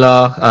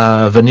vanilla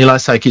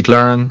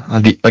Scikit-Learn.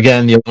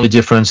 Again, the only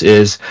difference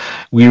is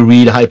we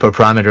read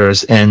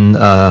hyperparameters and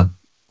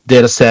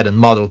dataset and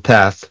model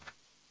path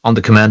on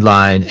the command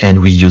line,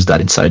 and we use that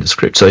inside the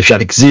script. So if you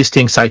have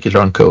existing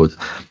Scikit-Learn code,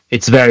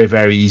 it's very,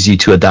 very easy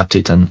to adapt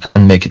it and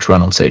make it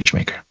run on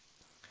SageMaker.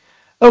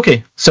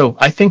 Okay, so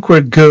I think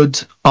we're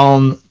good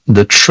on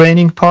the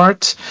training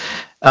part.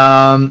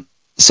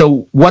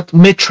 So what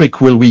metric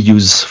will we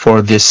use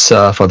for this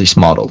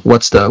model?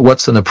 What's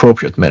an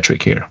appropriate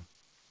metric here?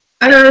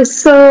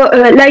 So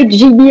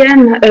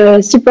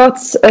LightGBM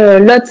supports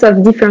lots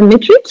of different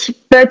metrics,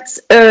 but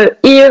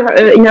here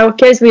in our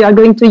case we are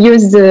going to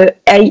use the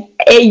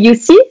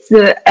AUC,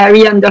 the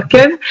area under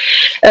curve,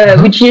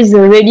 which is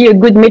really a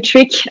good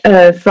metric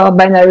for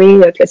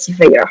binary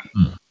classifier.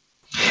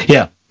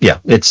 Yeah,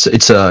 it's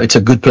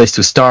a good place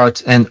to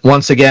start. And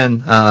once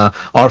again,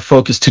 our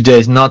focus today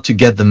is not to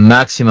get the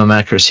maximum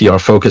accuracy. Our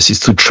focus is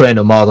to train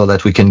a model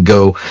that we can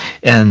go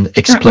and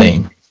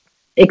explain.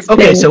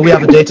 Okay, so we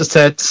have a data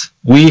set,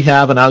 we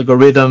have an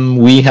algorithm,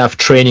 we have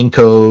training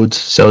code.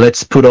 So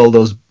let's put all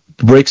those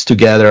bricks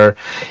together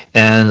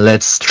and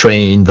let's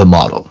train the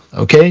model.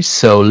 Okay,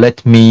 so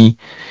let me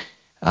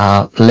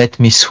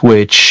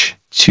switch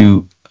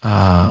to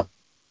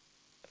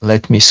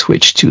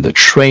the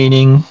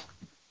training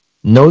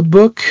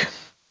notebook,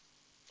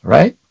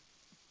 right?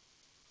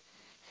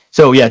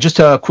 So yeah, just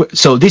a quick.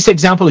 So this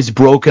example is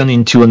broken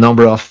into a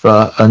number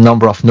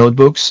of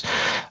notebooks.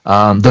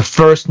 The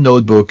first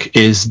notebook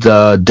is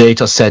the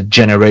data set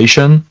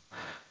generation.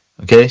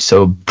 Okay,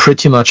 so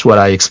pretty much what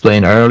I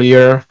explained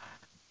earlier,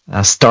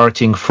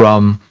 starting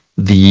from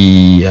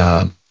the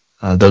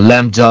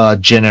Lambda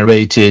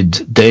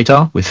generated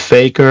data with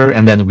Faker,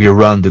 and then we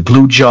run the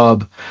glue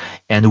job,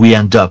 and we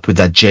end up with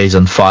that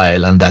JSON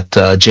file and that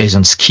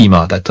JSON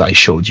schema that I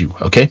showed you.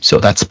 Okay, so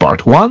that's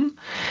part one.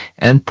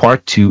 And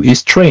part two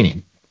is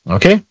training.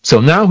 Okay, so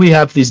now we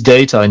have this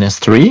data in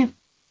S3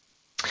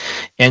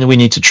 and we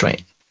need to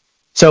train.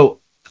 So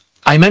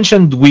I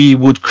mentioned we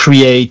would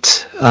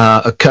create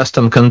a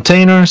custom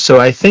container. So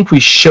I think we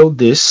showed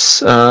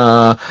this.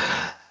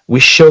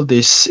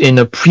 In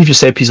a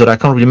previous episode. I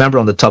can't remember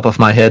on the top of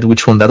my head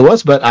which one that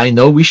was, but I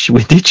know we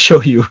did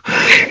show you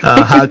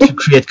how to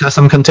create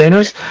custom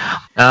containers.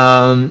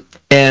 And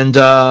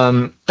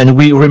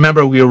we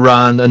remember we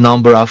run a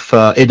number of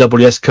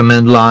AWS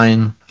command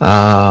line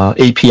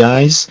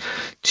APIs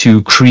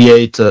to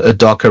create a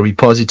Docker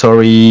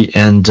repository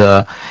and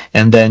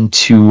then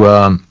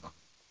to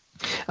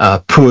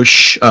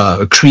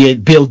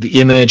build the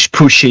image,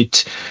 push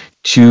it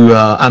to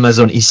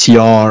Amazon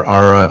ECR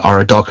or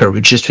a Docker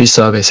registry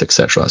service,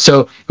 etc.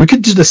 So we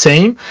could do the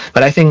same,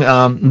 but I think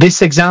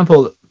this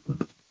example,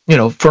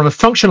 from a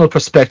functional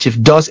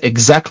perspective, does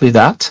exactly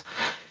that.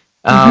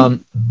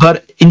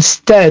 But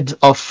instead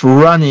of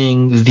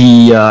running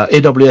the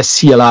AWS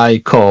CLI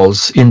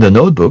calls in the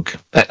notebook,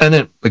 and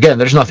then, again,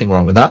 there's nothing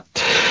wrong with that,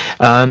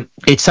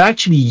 it's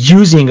actually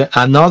using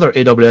another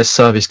AWS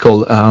service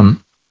called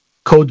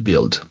Code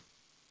Build.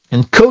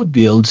 And Code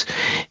Build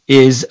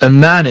is a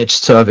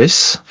managed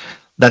service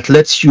that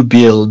lets you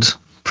build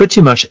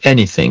pretty much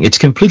anything. It's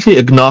completely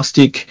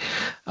agnostic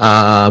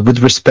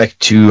with respect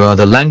to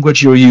the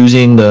language you're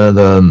using,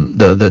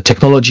 the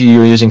technology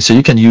you're using. So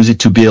you can use it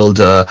to build,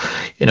 C++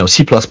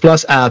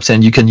 apps,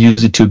 and you can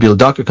use it to build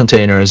Docker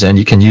containers, and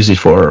you can use it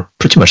for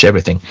pretty much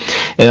everything,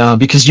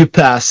 because you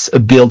pass a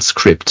build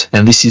script,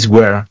 and this is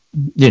where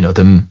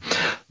the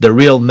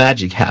real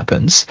magic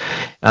happens.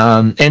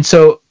 And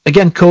so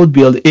again, Code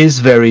Build is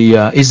very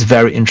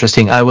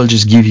interesting. I will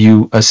just give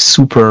you a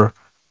super.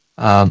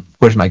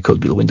 Where's my Code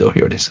Build window?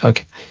 Here it is.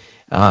 Okay.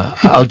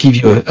 I'll give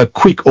you a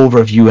quick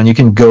overview, and you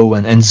can go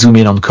and zoom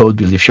in on Code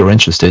Build if you're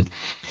interested.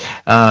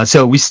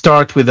 So we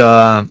start with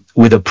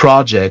a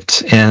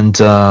project, and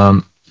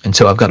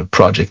so I've got a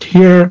project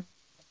here,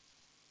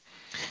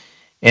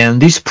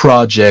 and this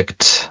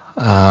project.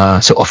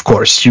 So of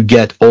course you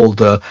get all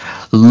the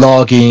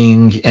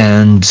logging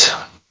and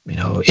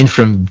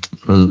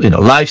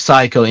life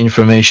cycle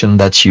information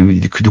that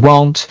you could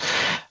want.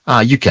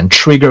 You can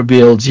trigger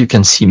builds, you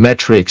can see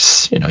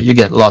metrics, you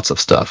get lots of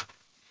stuff.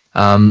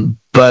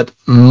 But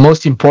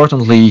most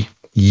importantly,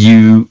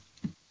 you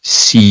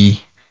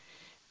see,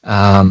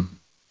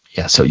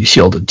 so you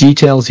see all the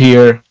details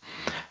here,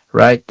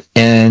 right?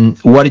 And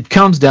what it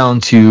comes down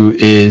to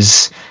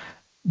is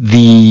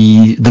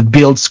the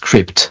build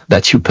script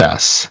that you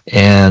pass,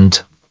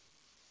 and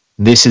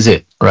this is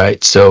it,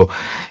 right? So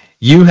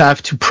you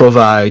have to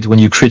provide, when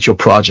you create your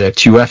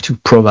project, you have to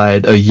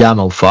provide a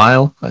YAML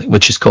file,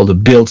 which is called a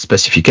build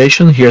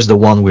specification. Here's the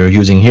one we're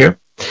using here.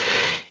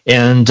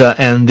 And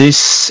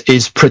this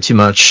is pretty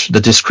much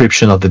the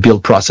description of the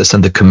build process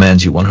and the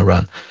commands you want to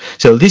run.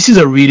 So this is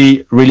a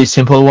really, really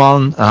simple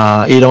one.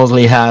 It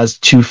only has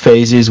two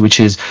phases, which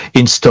is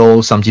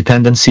install some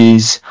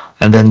dependencies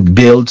and then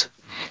build.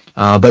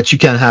 But you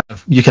can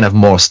have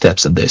more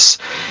steps than this.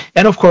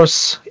 And of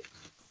course,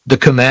 the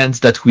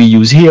commands that we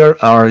use here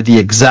are the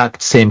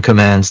exact same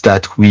commands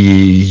that we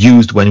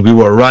used when we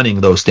were running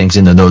those things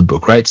in the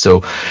notebook, right?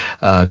 So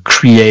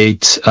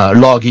create,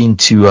 log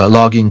into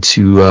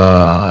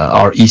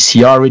our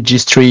ECR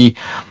registry,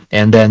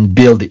 and then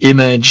build the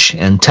image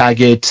and tag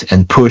it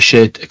and push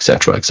it,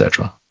 etc.,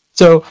 etc.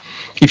 So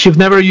if you've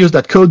never used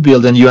that Code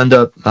Build and you end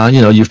up,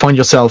 you find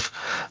yourself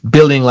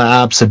building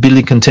apps,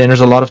 building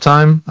containers a lot of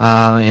time,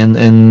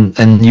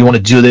 and you want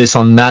to do this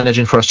on managed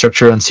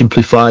infrastructure and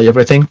simplify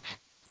everything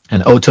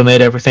and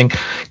automate everything,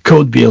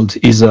 Code Build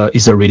is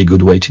a really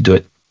good way to do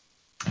it.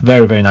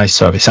 Very, very nice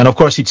service. And of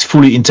course, it's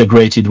fully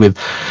integrated with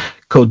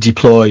Code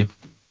Deploy.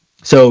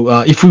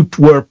 So if we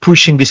were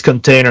pushing this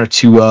container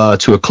to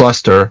a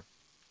cluster,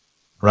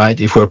 right?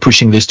 If we're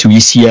pushing this to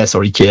ECS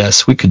or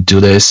EKS, we could do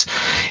this.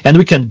 And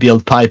we can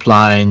build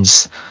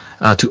pipelines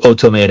to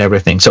automate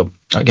everything. So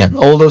again,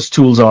 all those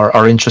tools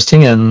are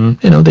interesting, and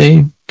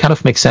they kind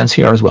of make sense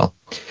here as well.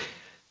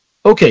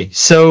 Okay,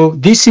 so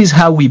this is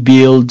how we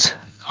build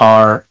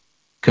our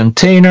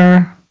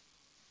container.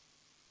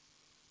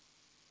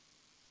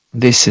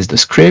 This is the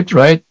script,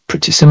 right?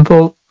 Pretty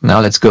simple.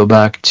 Now let's go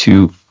back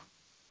to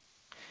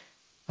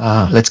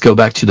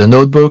the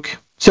notebook.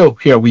 So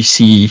here we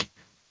see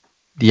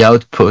the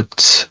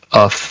output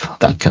of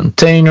that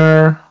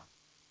container.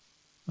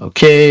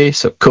 Okay,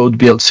 so Code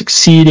Build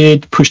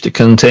succeeded. Push the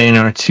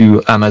container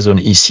to Amazon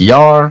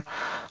ECR.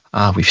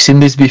 We've seen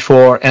this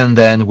before, and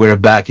then we're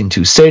back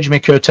into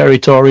SageMaker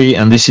territory,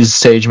 and this is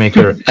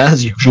SageMaker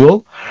as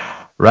usual,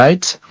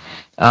 right?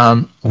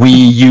 We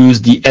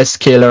use the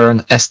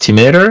Scikit-Learn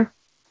estimator,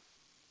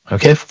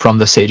 okay, from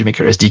the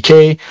SageMaker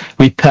SDK.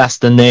 We pass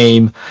the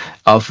name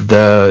of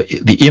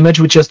the image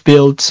we just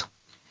built.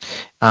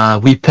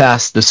 We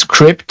pass the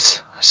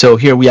script. So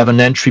here we have an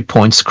entry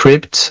point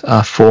script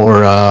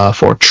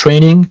for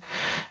training,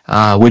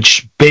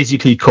 which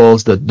basically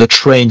calls the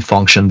train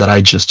function that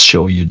I just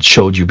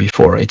showed you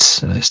before.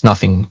 It's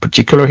nothing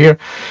particular here.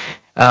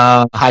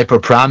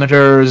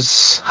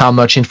 Hyperparameters, how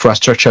much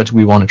infrastructure do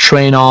we want to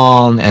train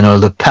on, and all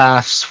the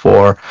paths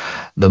for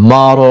the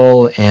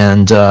model,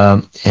 and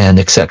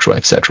etc.,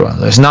 etc.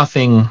 There's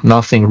nothing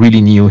really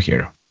new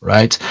here,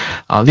 right?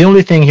 The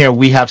only thing here,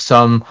 we have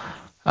some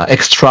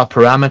extra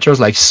parameters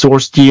like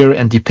source dir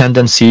and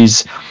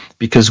dependencies,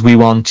 because we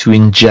want to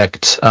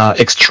inject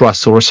extra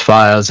source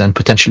files and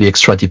potentially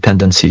extra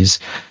dependencies.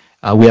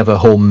 We have a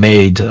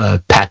homemade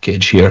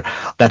package here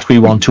that we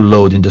want to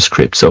load in the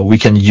script, so we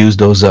can use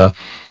those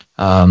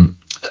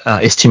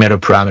estimator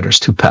parameters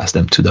to pass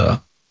them to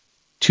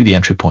the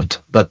entry point.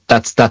 But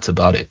that's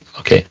about it.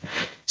 Okay,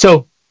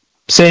 so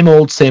same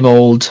old.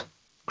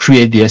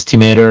 Create the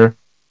estimator.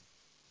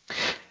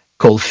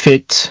 Call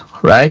fit,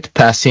 right?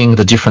 Passing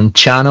the different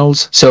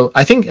channels. So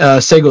I think,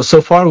 Sego, so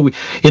far,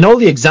 in all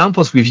the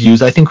examples we've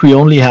used, I think we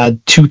only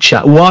had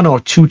one or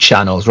two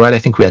channels, right? I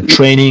think we had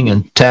training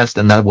and test,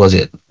 and that was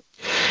it.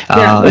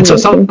 And so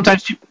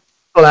sometimes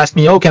people ask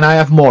me, can I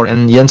have more?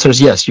 And the answer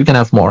is yes, you can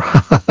have more.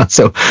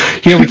 So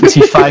here we can see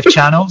 5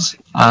 channels.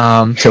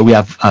 So we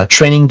have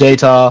training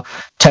data,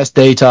 test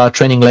data,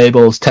 training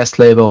labels, test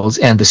labels,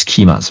 and the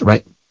schemas,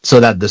 right? So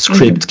that the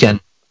script can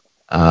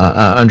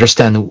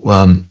understand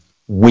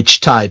which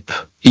type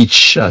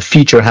each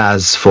feature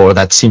has for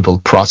that simple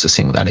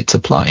processing that it's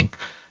applying.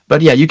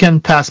 But yeah, you can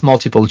pass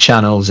multiple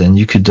channels, and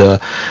you could,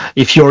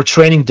 if your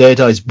training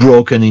data is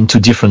broken into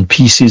different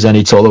pieces and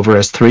it's all over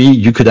S3,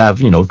 you could have,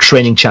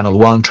 training channel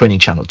 1, training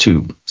channel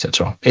 2,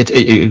 etc.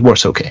 It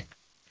works okay.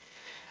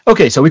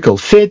 Okay, so we call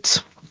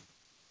fit.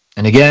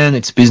 And again,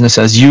 it's business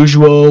as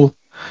usual.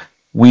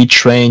 We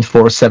trained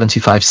for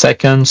 75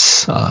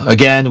 seconds.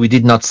 Again, we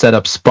did not set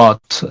up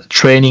spot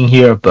training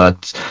here,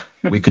 but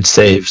we could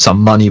save some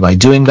money by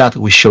doing that.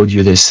 We showed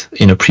you this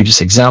in a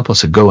previous example,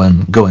 so go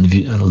and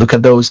look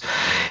at those.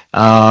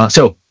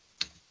 So,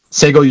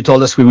 Sego, you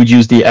told us we would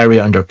use the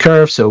area under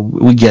curve, so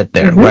we get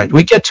there, right?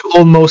 We get to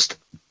almost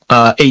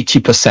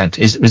 80%.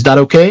 Is that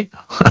okay?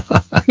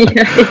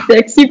 Yeah, it's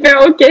like super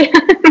okay.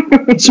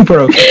 Super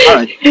okay. All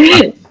right.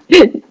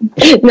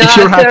 If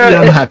you're happy,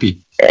 I'm happy.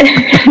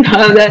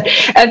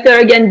 After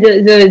again,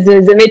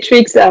 the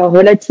metrics are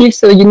relative,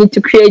 so you need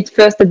to create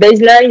first a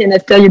baseline, and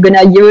after you're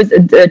gonna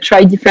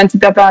try different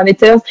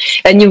hyperparameters,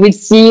 and you will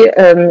see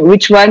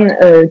which one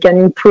can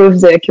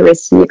improve the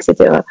accuracy,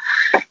 etc.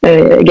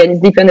 Again,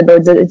 it's depends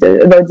about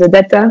the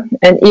data,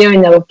 and here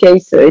in our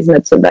case, it's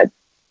not so bad.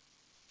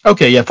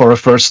 Okay, yeah, for a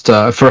first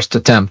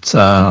attempt,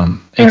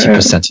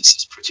 80%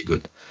 is pretty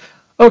good.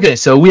 Okay,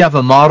 so we have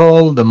a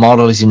model. The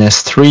model is in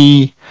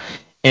S3.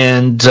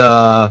 And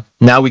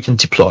now we can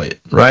deploy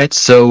it, right?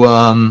 So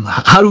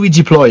how do we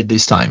deploy it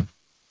this time?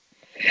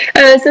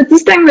 So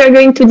this time we are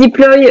going to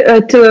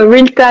deploy to a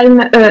real-time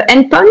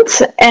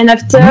endpoint, and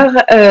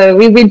after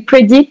we will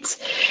predict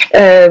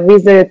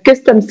with a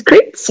custom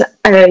script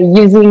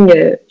using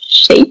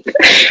SHAP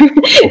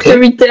to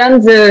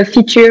return the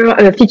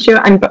feature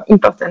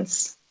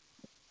importance.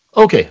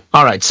 Okay,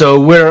 all right. So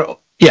we're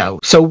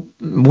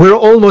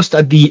almost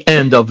at the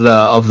end of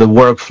the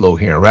workflow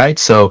here, right?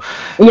 So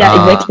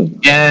exactly.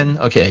 And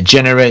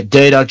generate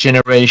data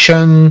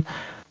generation,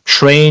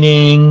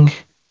 training,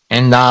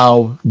 and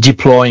now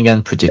deploying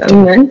and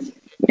predicting.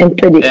 And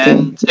predicting.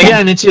 And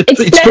again, it's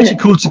pretty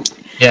cool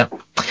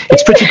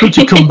it's pretty cool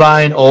to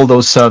combine all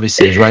those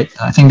services, right?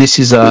 I think this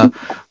is a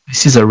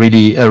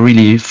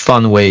really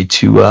fun way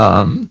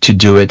to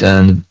do it,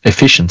 and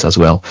efficient as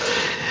well.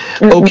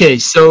 Okay,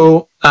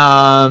 so.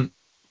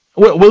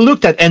 We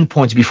looked at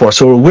endpoints before,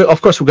 so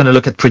of course we're going to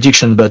look at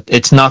prediction, but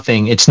it's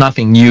nothing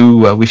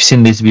new. We've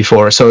seen this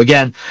before. So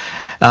again,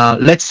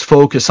 let's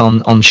focus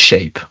on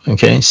SHAP.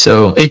 Okay,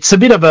 so it's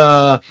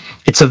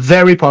a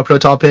very popular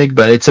topic,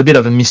 but it's a bit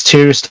of a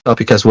mysterious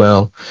topic as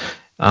well.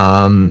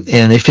 And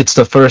if it's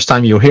the first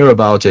time you hear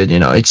about it,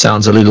 it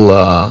sounds a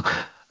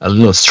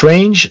little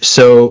strange.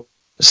 So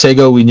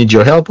Sego, we need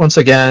your help once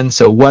again.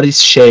 So what is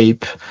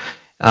SHAP,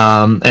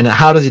 and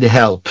how does it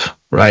help?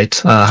 Right?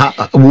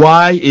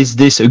 Why is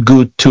this a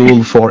good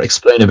tool for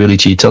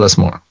explainability? Tell us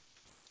more.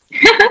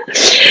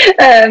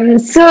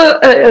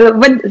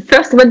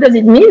 What does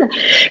it mean?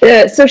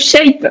 So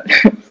SHAP,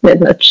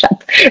 not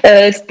SHAP,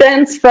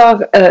 stands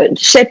for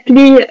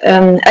Shapley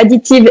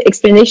Additive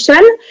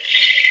Explanation.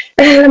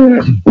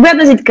 Where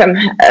does it come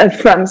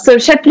from? So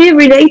Shapley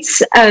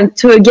relates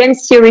to a game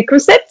theory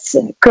concept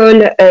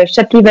called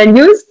Shapley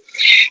values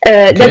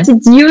that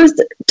is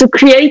used to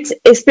create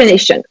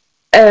explanation.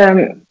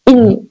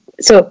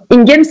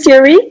 In game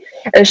theory,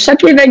 a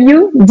Shapley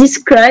value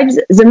describes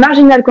the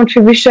marginal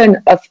contribution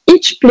of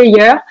each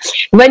player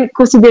when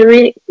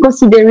considering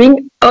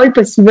all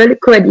possible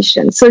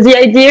coadditions. So the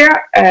idea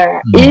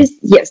is,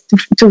 yes,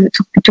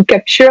 to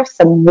capture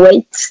some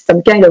weight,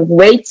 some kind of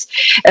weight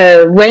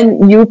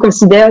when you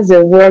consider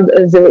the world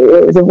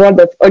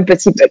of all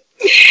possible.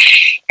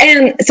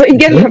 And so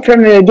again,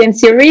 from game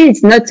theory,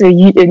 it's not a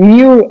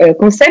new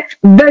concept,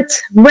 but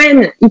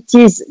when it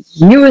is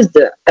used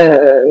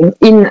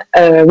within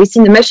a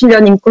machine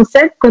learning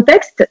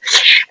context,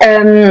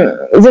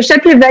 the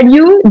Shapley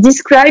value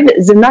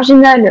describes the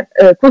marginal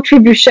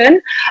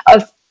contribution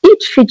of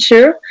each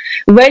feature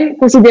when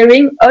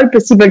considering all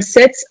possible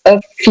sets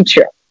of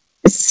features.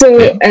 So,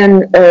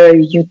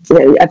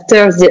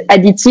 after the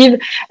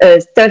additive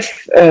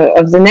stuff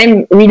of the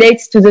name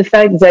relates to the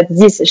fact that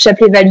these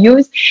Shapley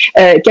values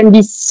can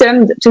be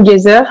summed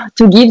together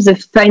to give the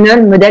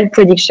final model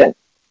prediction.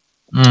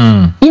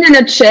 In a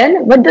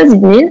nutshell, what does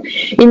it mean?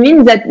 It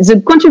means that the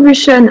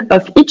contribution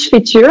of each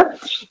feature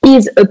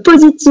is a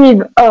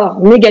positive or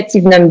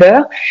negative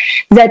number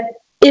that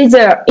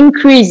either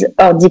increase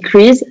or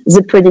decrease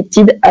the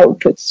predicted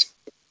outputs.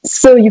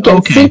 So you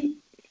can see.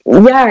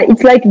 Yeah,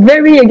 it's like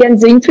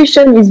the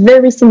intuition is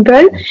very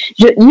simple.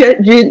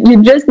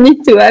 You just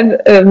need to have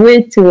a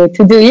way to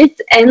do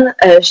it, and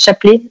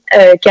Shapley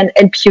can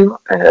help you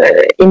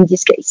in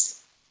this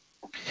case.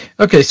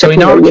 Okay, so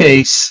in our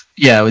case,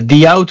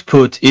 the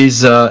output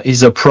is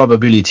a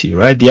probability,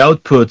 right? The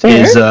output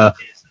is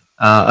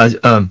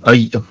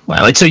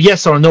it's a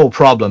yes or no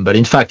problem, but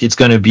in fact it's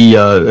going to be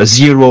a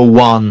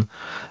 0-1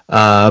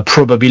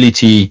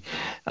 probability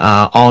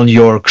on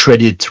your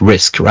credit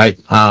risk, right?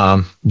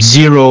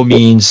 0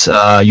 means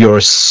you're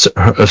a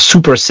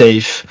super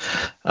safe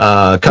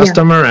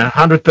customer, and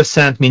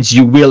 100% means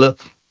you will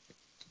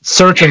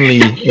certainly,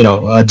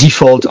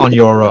 default on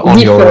your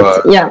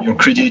your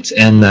credit,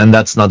 and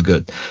that's not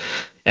good.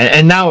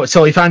 And now,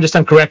 so if I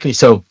understand correctly,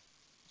 so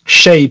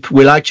SHAP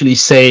will actually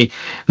say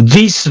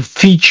this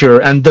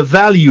feature and the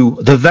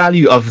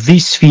value of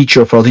this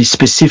feature for this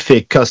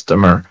specific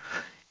customer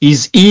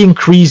is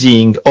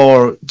increasing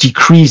or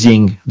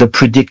decreasing the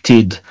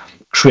predicted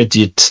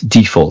credit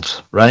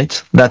default,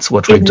 right? That's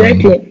what we're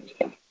doing.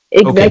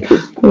 Exactly.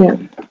 Okay. Yeah.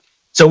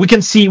 So we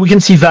can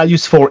see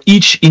values for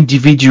each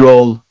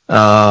individual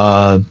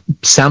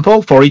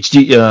sample, for each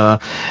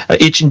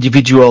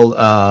individual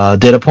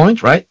data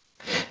point, right?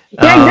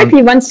 Yeah,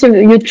 exactly. Once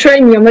you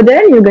train your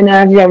model, you're going to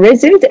have your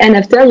result, and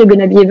after you're going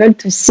to be able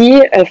to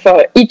see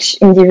for each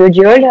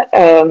individual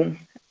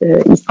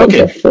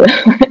okay.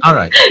 All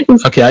right.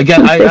 Okay,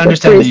 I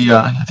understand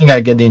I think I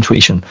get the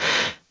intuition.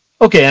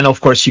 Okay, and of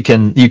course you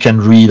can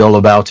read all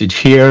about it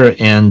here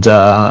and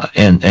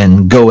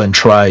go and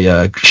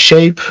try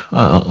SHAP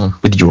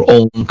with your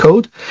own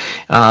code,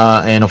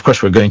 and of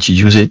course we're going to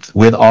use it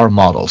with our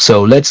model.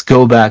 So let's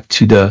go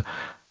to the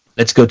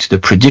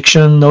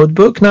prediction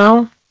notebook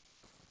now.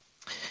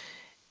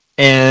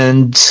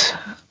 And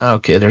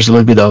okay, there's a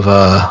little bit of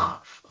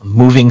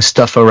moving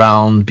stuff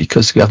around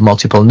because we have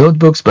multiple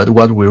notebooks, but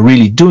what we're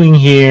really doing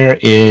here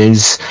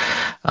is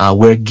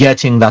we're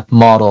getting that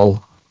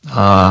model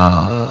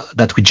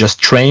that we just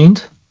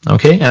trained.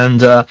 Okay,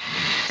 and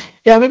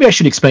yeah, maybe I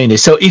should explain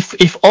this. So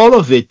if all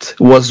of it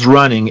was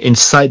running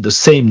inside the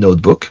same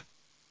notebook,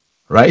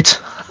 right,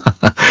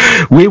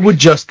 we would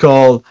just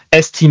call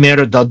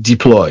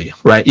estimator.deploy,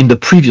 right, in the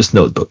previous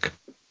notebook.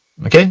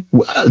 Okay,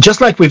 just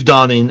like we've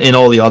done in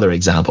all the other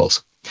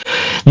examples.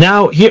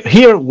 Now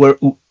here we're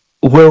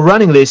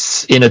running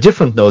this in a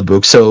different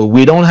notebook, so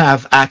we don't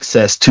have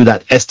access to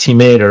that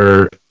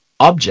estimator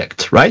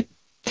object, right?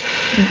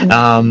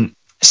 Mm-hmm.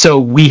 So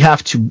we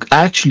have to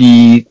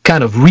actually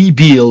kind of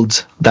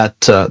rebuild that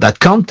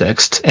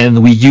context,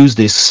 and we use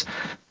this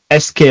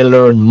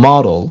Scikit-Learn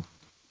model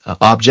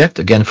object,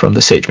 again from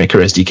the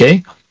SageMaker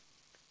SDK,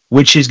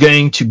 which is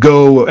going to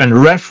go and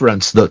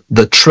reference the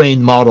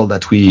trained model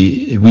that we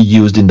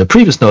used in the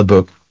previous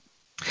notebook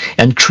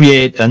and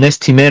create an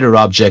estimator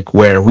object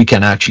where we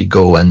can actually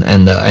go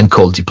and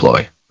call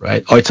deploy,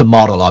 right? Or it's a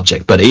model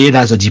object, but it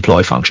has a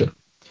deploy function.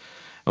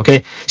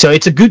 Okay, so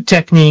it's a good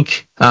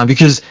technique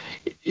because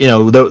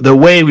the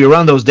way we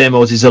run those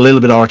demos is a little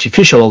bit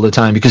artificial all the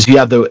time because we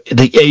have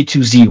the A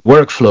to Z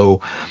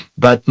workflow,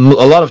 but a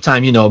lot of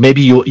time,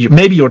 maybe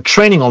you're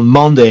training on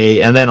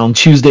Monday and then on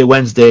Tuesday,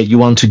 Wednesday you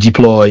want to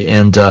deploy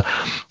and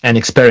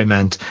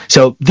experiment.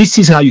 So this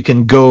is how you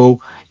can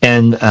go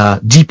and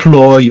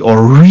deploy or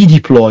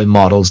redeploy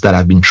models that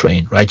have been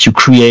trained, right? You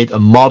create a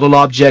model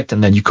object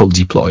and then you call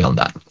deploy on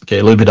that. Okay,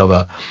 a little bit of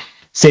a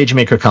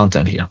SageMaker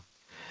content here.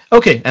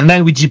 Okay, and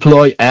then we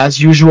deploy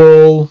as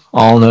usual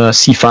on a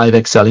C5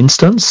 Excel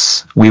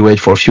instance. We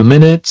wait for a few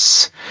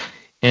minutes,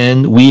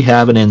 and we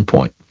have an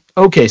endpoint.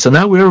 Okay, so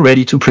now we're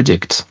ready to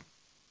predict,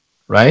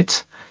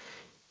 right?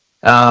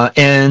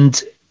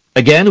 And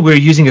again, we're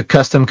using a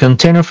custom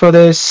container for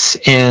this,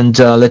 and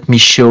let me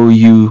show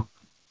you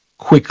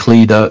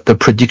quickly the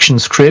prediction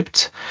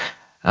script.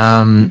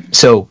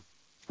 So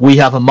we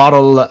have a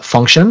model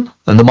function,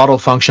 and the model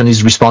function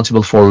is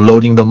responsible for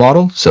loading the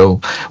model.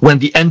 So when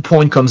the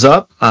endpoint comes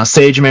up,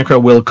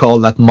 SageMaker will call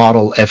that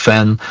model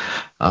fn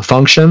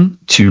function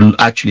to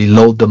actually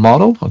load the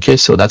model. Okay,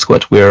 so that's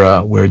what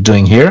we're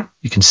doing here.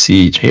 You can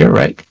see it here,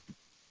 right?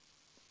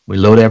 We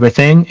load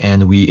everything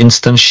and we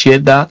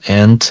instantiate that,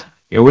 and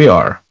here we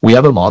are. We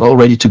have a model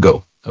ready to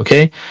go.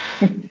 Okay.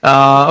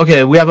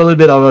 Okay, we have a little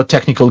bit of a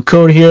technical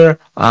code here.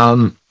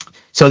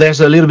 So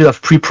there's a little bit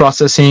of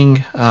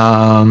pre-processing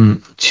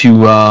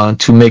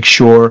to make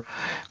sure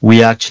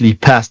we actually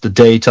pass the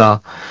data,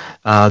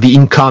 the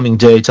incoming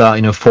data,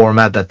 in a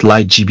format that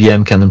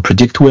LightGBM can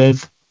predict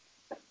with,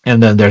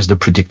 and then there's the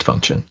predict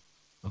function.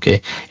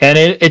 Okay, and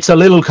it's a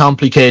little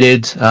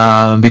complicated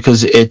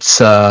because it's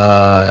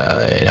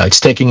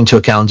taking into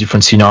account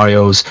different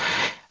scenarios.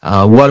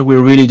 What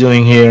we're really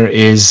doing here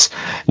is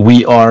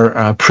we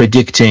are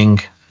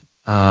predicting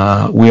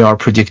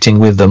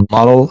with the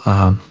model.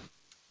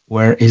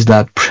 Where is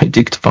that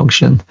predict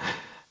function?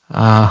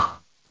 Here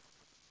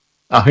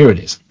it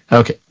is.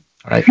 Okay.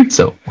 All right.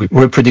 So we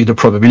predict the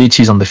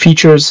probabilities on the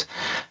features.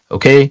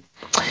 Okay.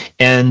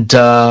 And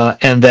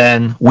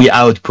then we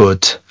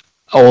output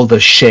all the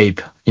SHAP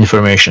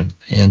information,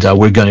 and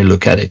we're going to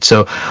look at it.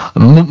 So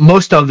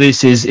most of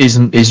this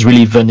is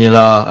really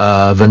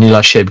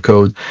vanilla SHAP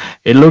code.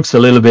 It looks a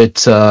little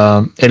bit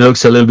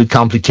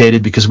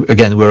complicated because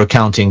again we're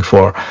accounting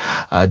for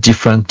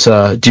different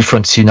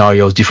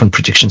scenarios, different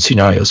prediction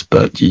scenarios.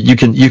 But you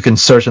can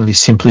certainly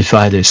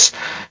simplify this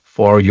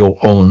for your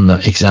own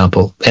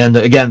example. And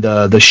again,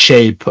 the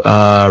SHAP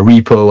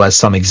repo has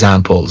some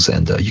examples,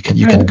 and you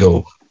can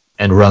go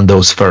and run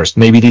those first.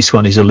 Maybe this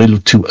one is a little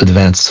too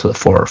advanced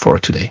for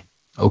today.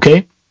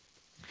 Okay.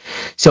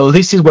 So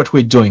this is what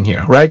we're doing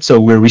here, right? So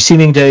we're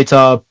receiving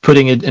data,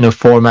 putting it in a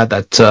format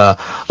that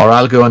our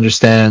algo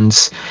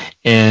understands,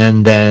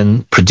 and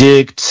then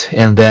predict,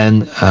 and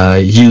then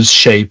use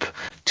SHAP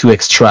to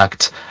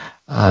extract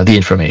the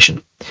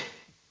information.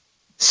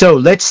 So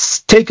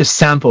let's take a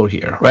sample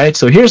here, right?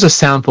 So here's a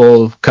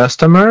sample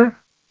customer,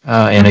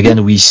 and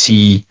again, we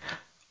see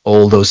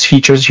all those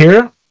features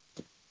here,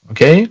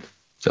 okay?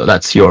 So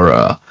that's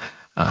your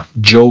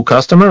Joe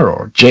customer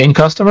or Jane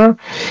customer,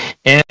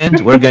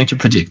 and we're going to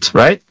predict,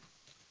 right?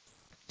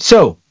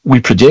 So we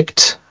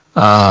predict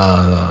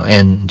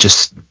and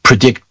just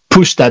predict,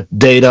 push that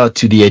data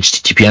to the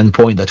HTTP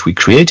endpoint that we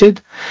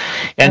created,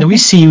 and we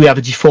see we have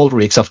a default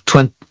RIX of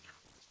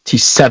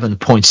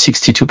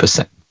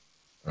 27.62%,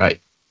 right?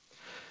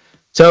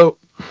 So,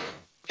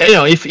 you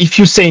know, if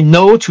you say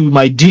no to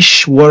my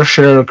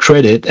dishwasher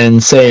credit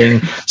and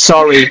saying,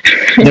 sorry,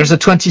 there's a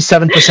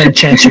 27%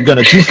 chance you're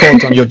going to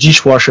default on your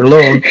dishwasher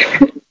loan,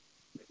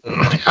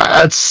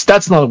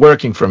 that's not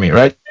working for me,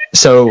 right?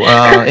 So,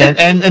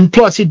 and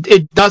plus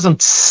it doesn't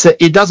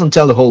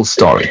tell the whole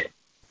story.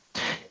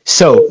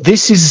 So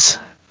this is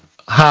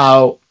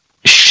how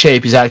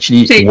SHAP is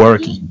actually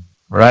working,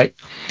 right?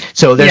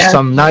 So there's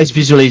some nice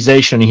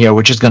visualization here.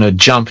 We're just going to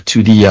jump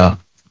to the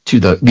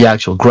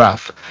actual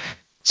graph.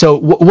 So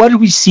what do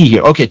we see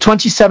here? Okay,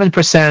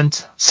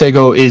 27%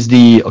 Sego is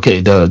the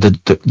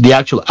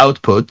actual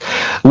output.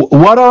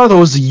 What are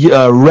those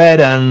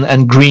red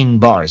and green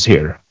bars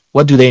here?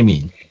 What do they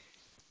mean?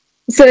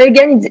 So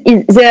again,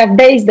 they are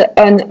based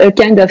on a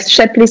kind of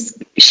Shapley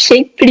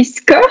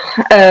score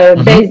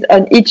based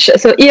on each.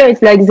 So here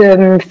it's like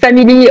the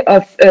family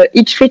of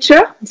each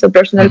feature, so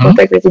personal,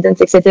 contact, residence,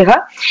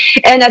 etc.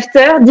 And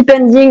after,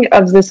 depending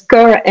of the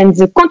score and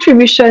the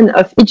contribution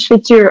of each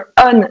feature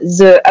on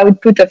the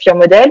output of your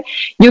model,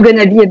 you're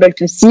gonna be able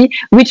to see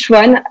which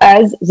one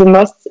has the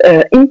most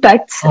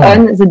impact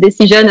on the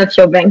decision of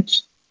your bank.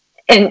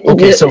 And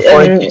okay,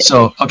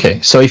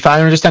 so if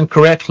I understand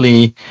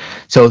correctly,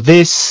 so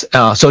this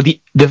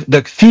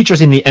the features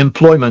in the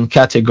employment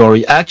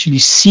category actually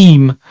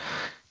seem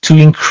to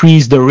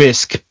increase the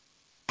risk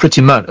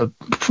pretty much,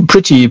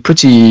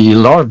 pretty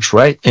large,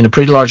 right? In a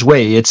pretty large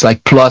way, it's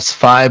like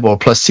 +5 or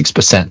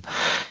 +6%,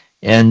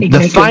 and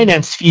the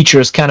finance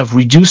features kind of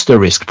reduce the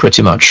risk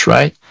pretty much,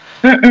 right?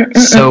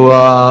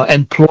 So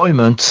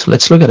employment.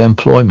 Let's look at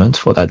employment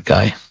for that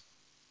guy.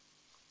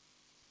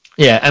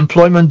 Yeah,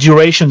 employment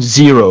duration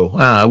 0.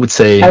 I would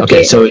say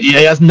okay. So he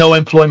has no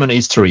employment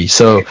history.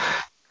 So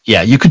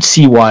yeah, you could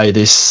see why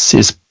this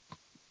is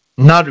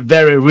not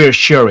very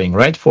reassuring,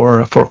 right?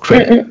 For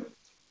credit.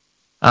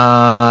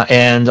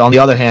 And on the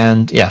other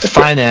hand,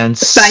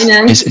 finance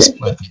is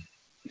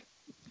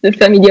the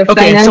family of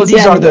finance. So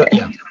these are the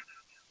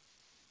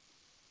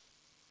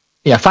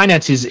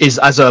finance is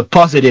as a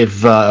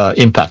positive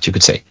impact, you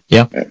could say.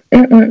 Yeah.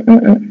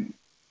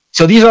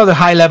 So these are the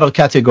high-level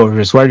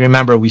categories where,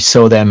 remember, we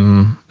saw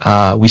them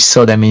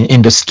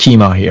in the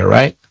schema here,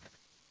 right?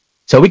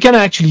 So we can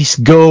actually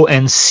go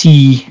and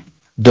see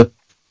the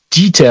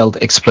detailed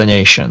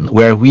explanation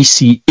where we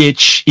see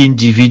each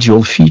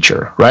individual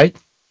feature, right?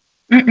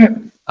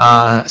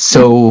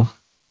 So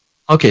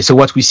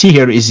what we see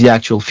here is the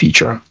actual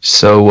feature.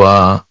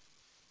 So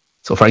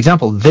for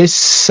example,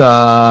 this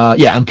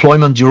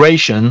employment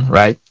duration,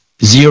 right,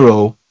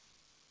 0.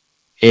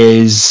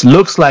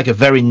 Looks like a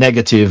very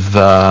negative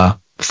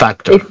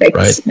factor,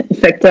 right?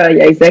 Factor,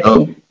 yeah,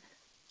 exactly.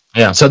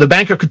 So the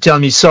banker could tell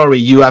me, sorry,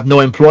 you have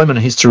no employment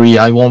history,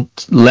 I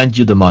won't lend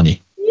you the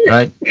money,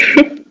 right?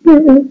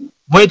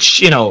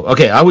 Which,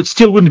 I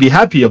wouldn't be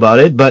happy about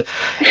it, but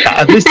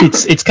at least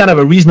it's kind of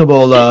a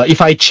reasonable,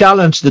 if I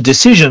challenge the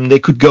decision, they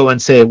could go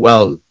and say,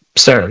 well,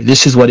 sir,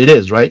 this is what it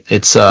is, right?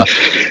 It's our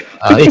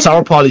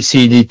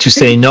policy to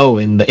say no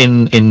in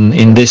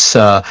this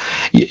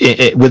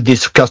with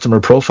this customer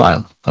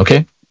profile.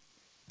 Okay.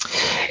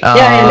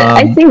 And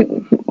I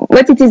think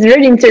what it is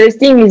really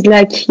interesting is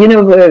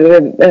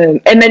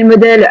ML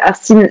model are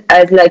seen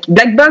as like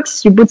black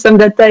box. You put some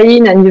data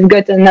in and you've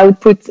got an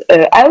output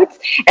out.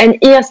 And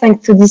here,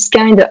 thanks to this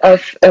kind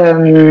of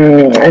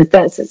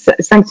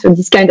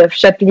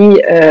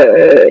Shapley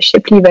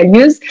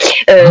values,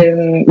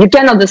 you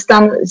can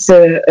understand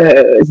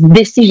the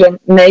decision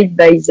made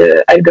by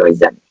the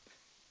algorithm,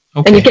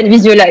 and you can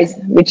visualize,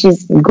 which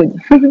is good.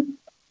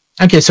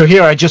 Okay, so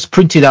here I just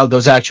printed out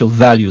those actual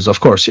values. Of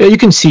course, you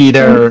can see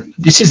there.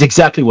 This is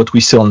exactly what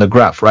we saw on the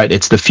graph, right?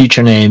 It's the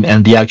feature name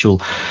and the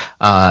actual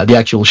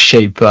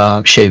shape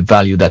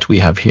value that we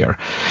have here.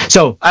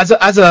 So as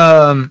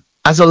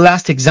a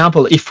last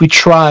example, if we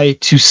try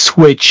to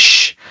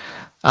switch,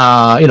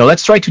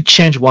 let's try to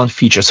change one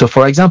feature. So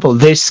for example,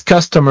 this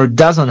customer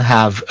doesn't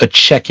have a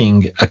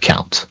checking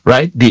account,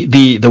 right?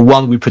 The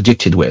one we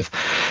predicted with.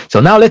 So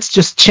now let's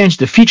just change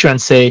the feature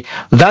and say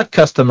that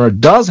customer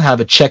does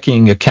have a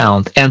checking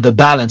account and the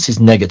balance is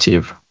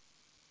negative,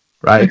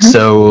 right?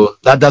 So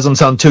that doesn't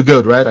sound too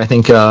good, right? I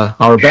think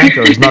our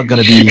banker is not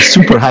going to be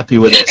super happy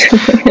with it.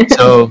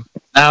 So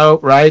now,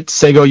 right,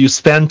 Sego, you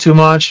spend too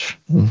much.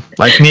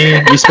 Like me,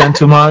 you spend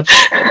too much.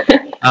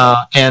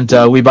 and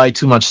we buy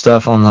too much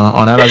stuff on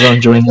Amazon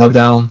during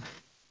lockdown.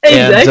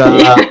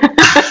 Exactly.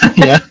 And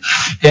yeah,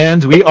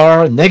 and we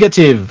are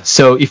negative.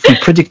 So if we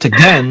predict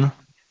again,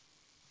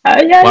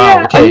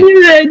 wow, okay,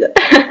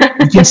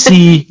 you can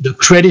see the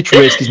credit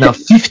risk is now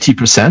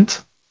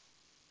 50%.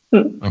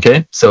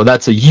 Okay, so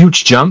that's a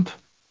huge jump.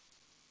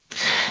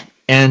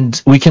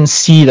 And we can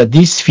see that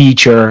this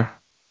feature,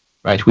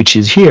 right, which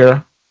is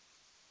here,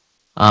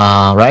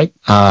 right,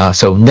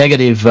 so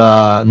negative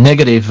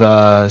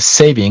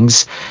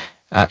savings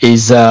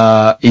is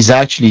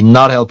actually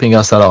not helping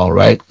us at all,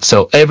 right?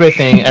 So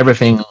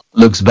everything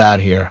looks bad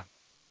here,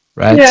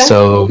 right? Yeah.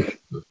 So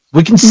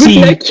we can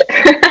see,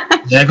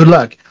 yeah, good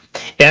luck.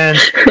 And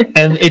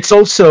it's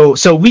also,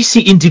 so we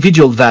see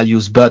individual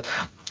values, but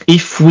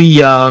if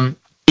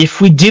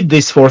we did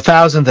this for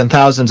thousands and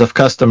thousands of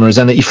customers,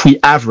 and if we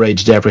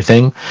averaged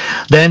everything,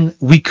 then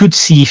we could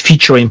see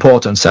feature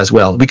importance as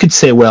well. We could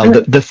say, well,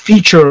 the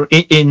feature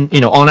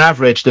on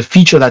average, the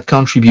feature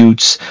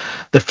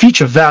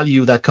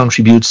value that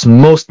contributes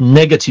most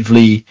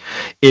negatively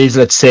is,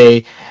 let's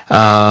say,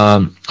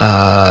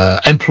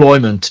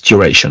 employment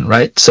duration,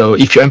 right? So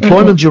if your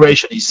employment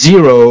duration is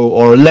 0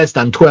 or less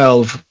than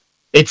 12,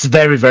 it's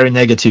very, very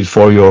negative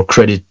for your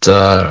credit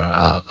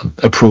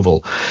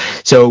approval.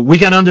 So we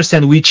can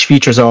understand which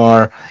features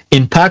are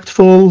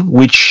impactful,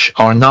 which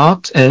are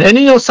not.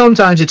 And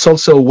sometimes it's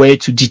also a way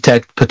to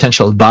detect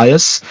potential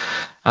bias,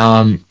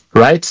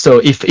 right?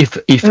 So if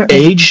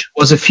age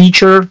was a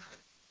feature,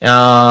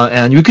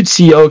 and you could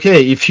see,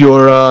 okay, if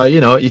you're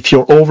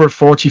over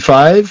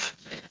 45,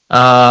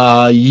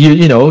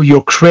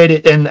 your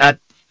credit, and at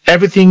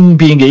everything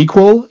being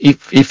equal,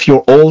 if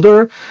you're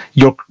older,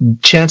 your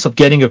chance of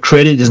getting a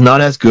credit is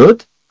not as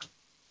good,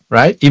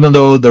 right? Even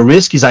though the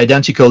risk is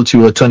identical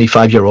to a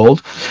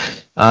 25-year-old.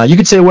 You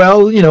could say,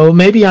 well,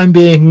 maybe I'm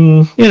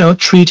being,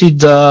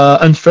 treated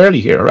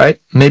unfairly here,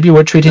 right? Maybe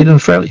we're treated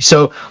unfairly.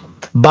 So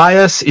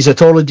bias is a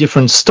totally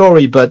different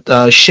story, but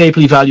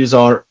Shapely values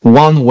are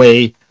one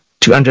way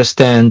to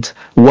understand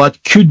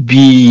what could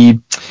be,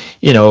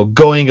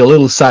 going a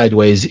little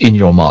sideways in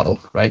your model,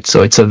 right?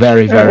 So it's a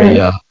very, very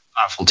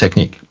powerful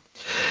technique.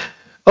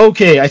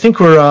 Okay, I think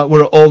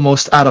we're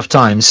almost out of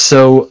time.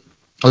 So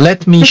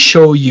let me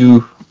show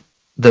you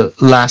the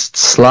last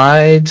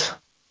slide,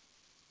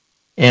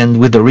 and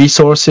with the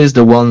resources,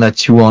 the one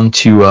that you want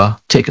to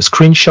take a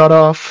screenshot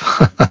of.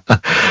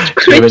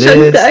 Here it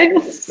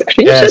is.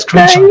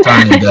 Screenshot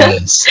time,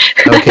 guys.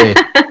 Okay.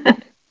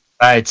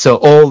 Right. So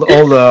all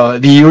the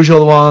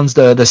usual ones,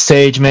 the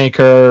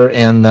SageMaker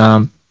and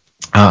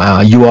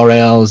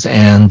URLs,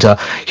 and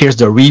here's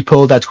the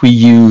repo that we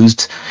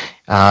used.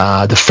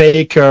 The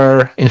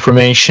Faker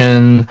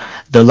information,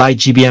 the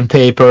LightGBM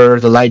paper,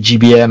 the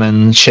LightGBM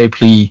and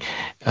Shapely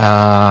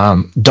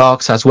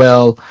docs as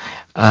well.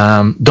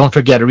 Don't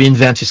forget,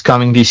 reInvent is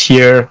coming this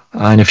year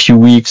in a few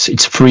weeks.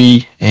 It's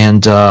free,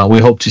 and we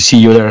hope to see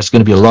you there. There's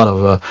going to be a lot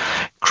of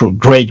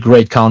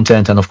great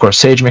content, and of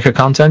course SageMaker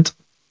content.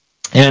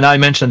 And I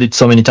mentioned it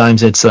so many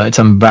times, it's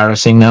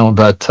embarrassing now,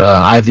 but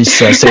I have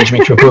this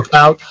SageMaker book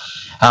out.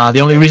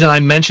 The only reason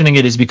I'm mentioning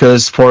it is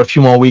because for a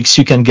few more weeks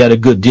you can get a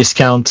good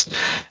discount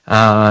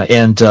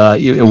and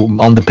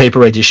on the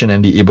paper edition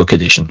and the ebook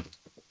edition.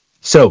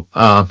 So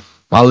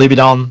I'll leave it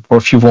on for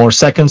a few more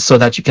seconds so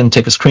that you can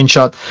take a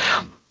screenshot.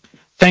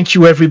 Thank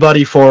you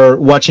everybody for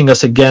watching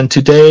us again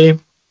today.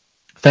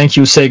 Thank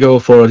you, Sego,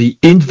 for the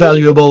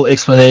invaluable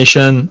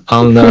explanation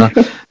on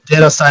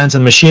data science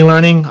and machine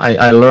learning.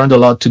 I learned a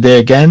lot today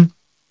again.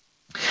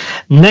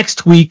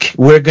 Next week,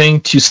 we're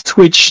going to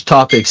switch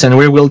topics, and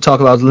we will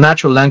talk about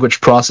natural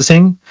language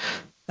processing.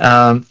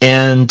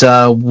 And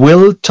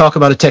we'll talk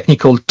about a technique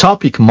called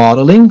topic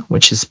modeling,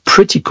 which is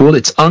pretty cool.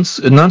 It's an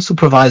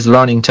unsupervised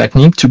learning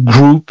technique to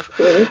group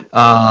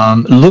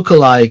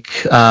lookalike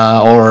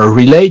or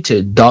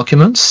related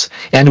documents.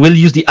 And we'll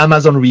use the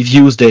Amazon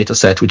Reviews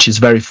dataset, which is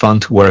very fun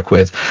to work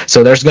with.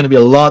 So there's going to be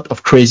a lot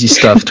of crazy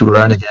stuff to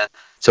learn again.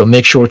 So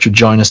make sure to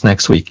join us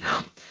next week.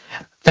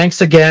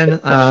 Thanks again.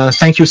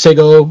 Thank you,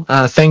 Sego.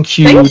 Thank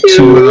you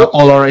to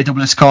all our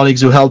AWS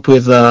colleagues who helped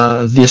with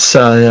this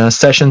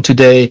session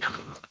today.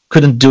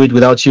 Couldn't do it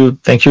without you.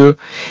 Thank you.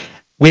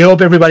 We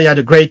hope everybody had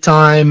a great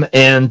time,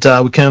 and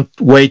we can't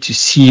wait to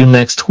see you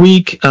next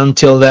week.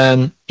 Until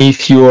then,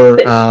 if you're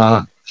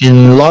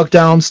in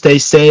lockdown, stay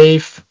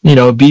safe.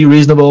 Be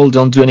reasonable.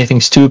 Don't do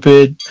anything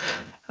stupid.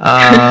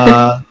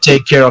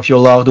 Take care of your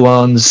loved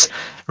ones.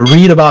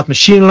 Read about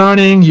machine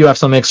learning. You have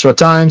some extra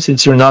time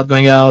since you're not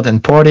going out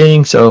and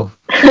partying. So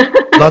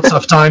lots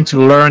of time to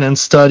learn and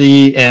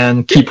study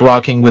and keep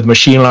rocking with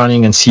machine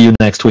learning, and see you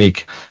next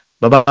week.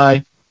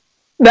 Bye-bye.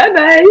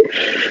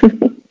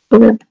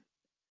 Bye-bye.